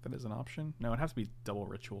 right? Like, that is an option. No, it has to be double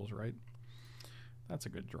rituals, right? That's a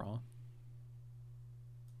good draw.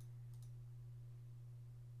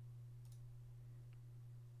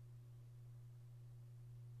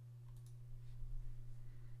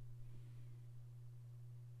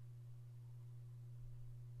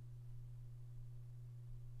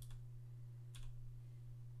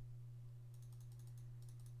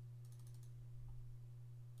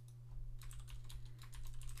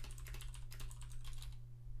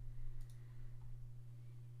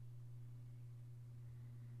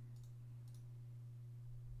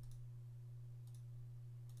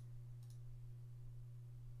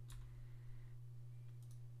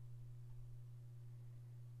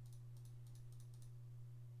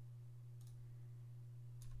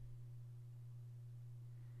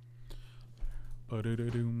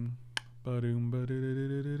 Ba-da-da-doom. Ba-doom,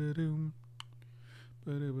 ba-da-da-da-da-doom.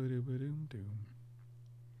 Ba-da-ba-da-ba-doom-doom.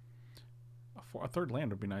 A third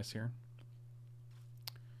land would be nice here.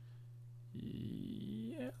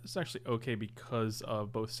 Yeah, this is actually okay because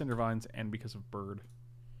of both Cindervines and because of Bird.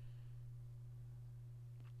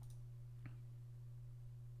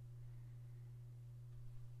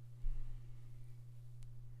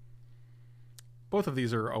 both of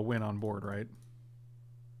these are a win on board, right?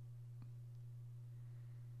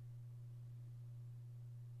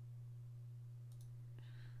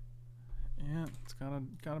 Yeah, it's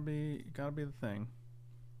gotta be the thing.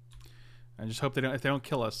 I just hope if they don't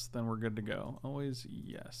kill us, then we're good to go. Always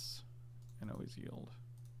yes, and always yield.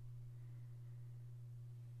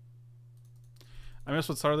 I missed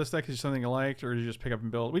what started this deck. Is there something you liked, or did you just pick up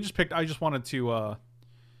and build? I just wanted to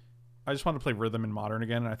play Rhythm in Modern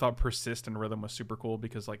again, and I thought Persist and Rhythm was super cool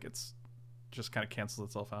because like it's just kind of cancels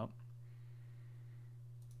itself out.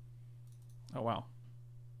 Oh wow.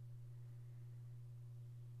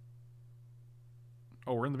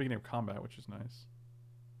 Oh, we're in the beginning of combat, which is nice.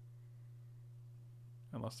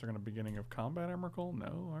 Unless they're going to beginning of combat Emrakul?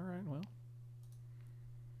 No. All right, well.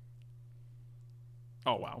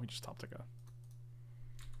 Oh, wow. We just top took a...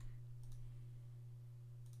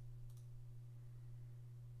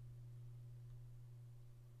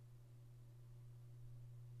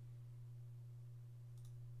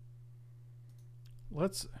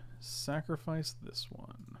 Let's sacrifice this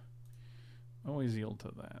one. Always yield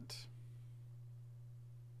to that.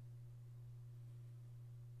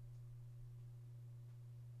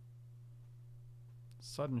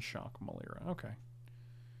 Sudden Shock Melira. Okay.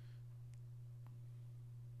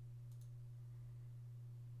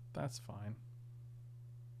 That's fine.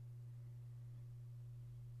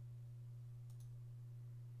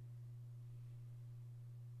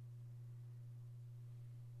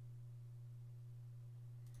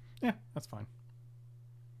 Yeah, that's fine.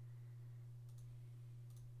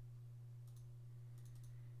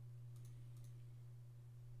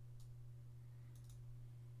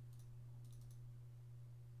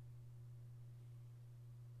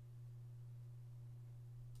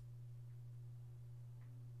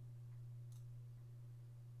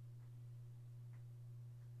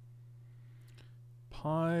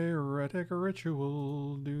 Pyretic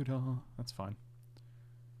Ritual, doodah. That's fine.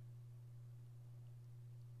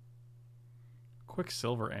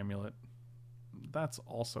 Quicksilver Amulet. That's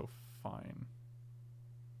also fine.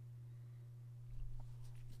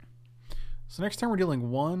 So next time we're dealing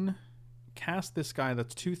 1. Cast this guy.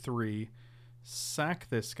 That's 2/3. Sack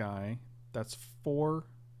this guy. That's 4.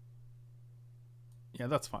 Yeah,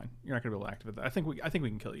 that's fine. You're not gonna be able to activate that. I think we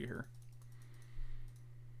can kill you here.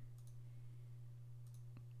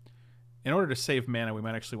 In order to save mana, we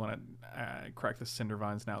might actually want to crack the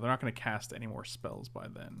Cindervines now. They're not going to cast any more spells by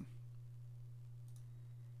then.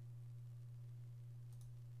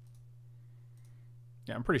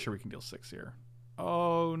 Yeah, I'm pretty sure we can deal 6 here.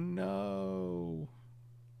 Oh no.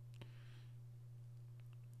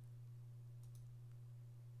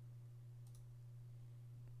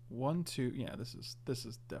 One, two. Yeah, this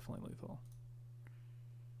is definitely lethal.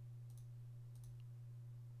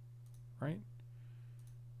 Right?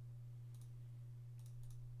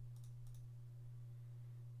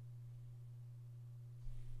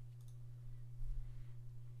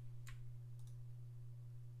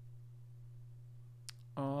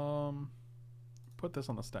 Put this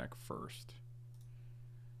on the stack first.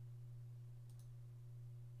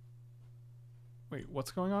 Wait,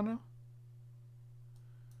 what's going on now?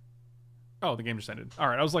 Oh, the game just ended. All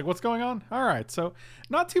right, I was like, what's going on? All right, so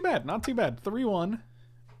not too bad, not too bad. 3-1.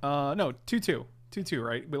 No, 2-2. 2-2,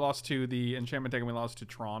 right? We lost to the Enchantment deck and we lost to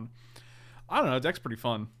Tron. I don't know, deck's pretty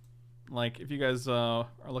fun. Like, if you guys are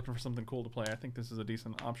looking for something cool to play, I think this is a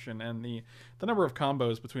decent option. And the number of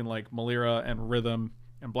combos between, like, Melira and Rhythm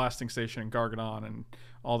and Blasting Station and Gargadon and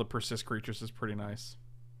all the Persist creatures is pretty nice.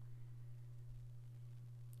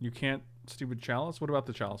 You can't stupid Chalice? What about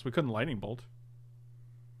the Chalice? We couldn't Lightning Bolt.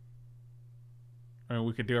 I mean,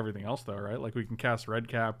 we could do everything else, though, right? Like, we can cast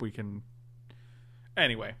Redcap, we can...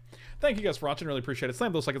 Anyway, thank you guys for watching. Really appreciate it.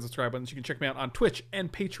 Slam those like and subscribe buttons. You can check me out on Twitch and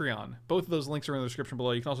Patreon. Both of those links are in the description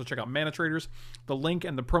below. You can also check out Mana Traders. The link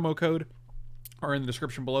and the promo code are in the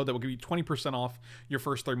description below. That will give you 20% off your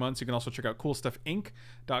first 3 months. You can also check out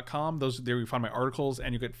coolstuffinc.com. There you find my articles,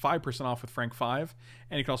 and you get 5% off with Frank5.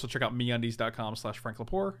 And you can also check out meundies.com/Frank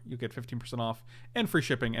Lepore. You get 15% off and free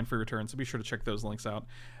shipping and free returns. So be sure to check those links out.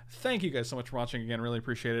 Thank you guys so much for watching again. Really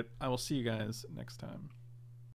appreciate it. I will see you guys next time.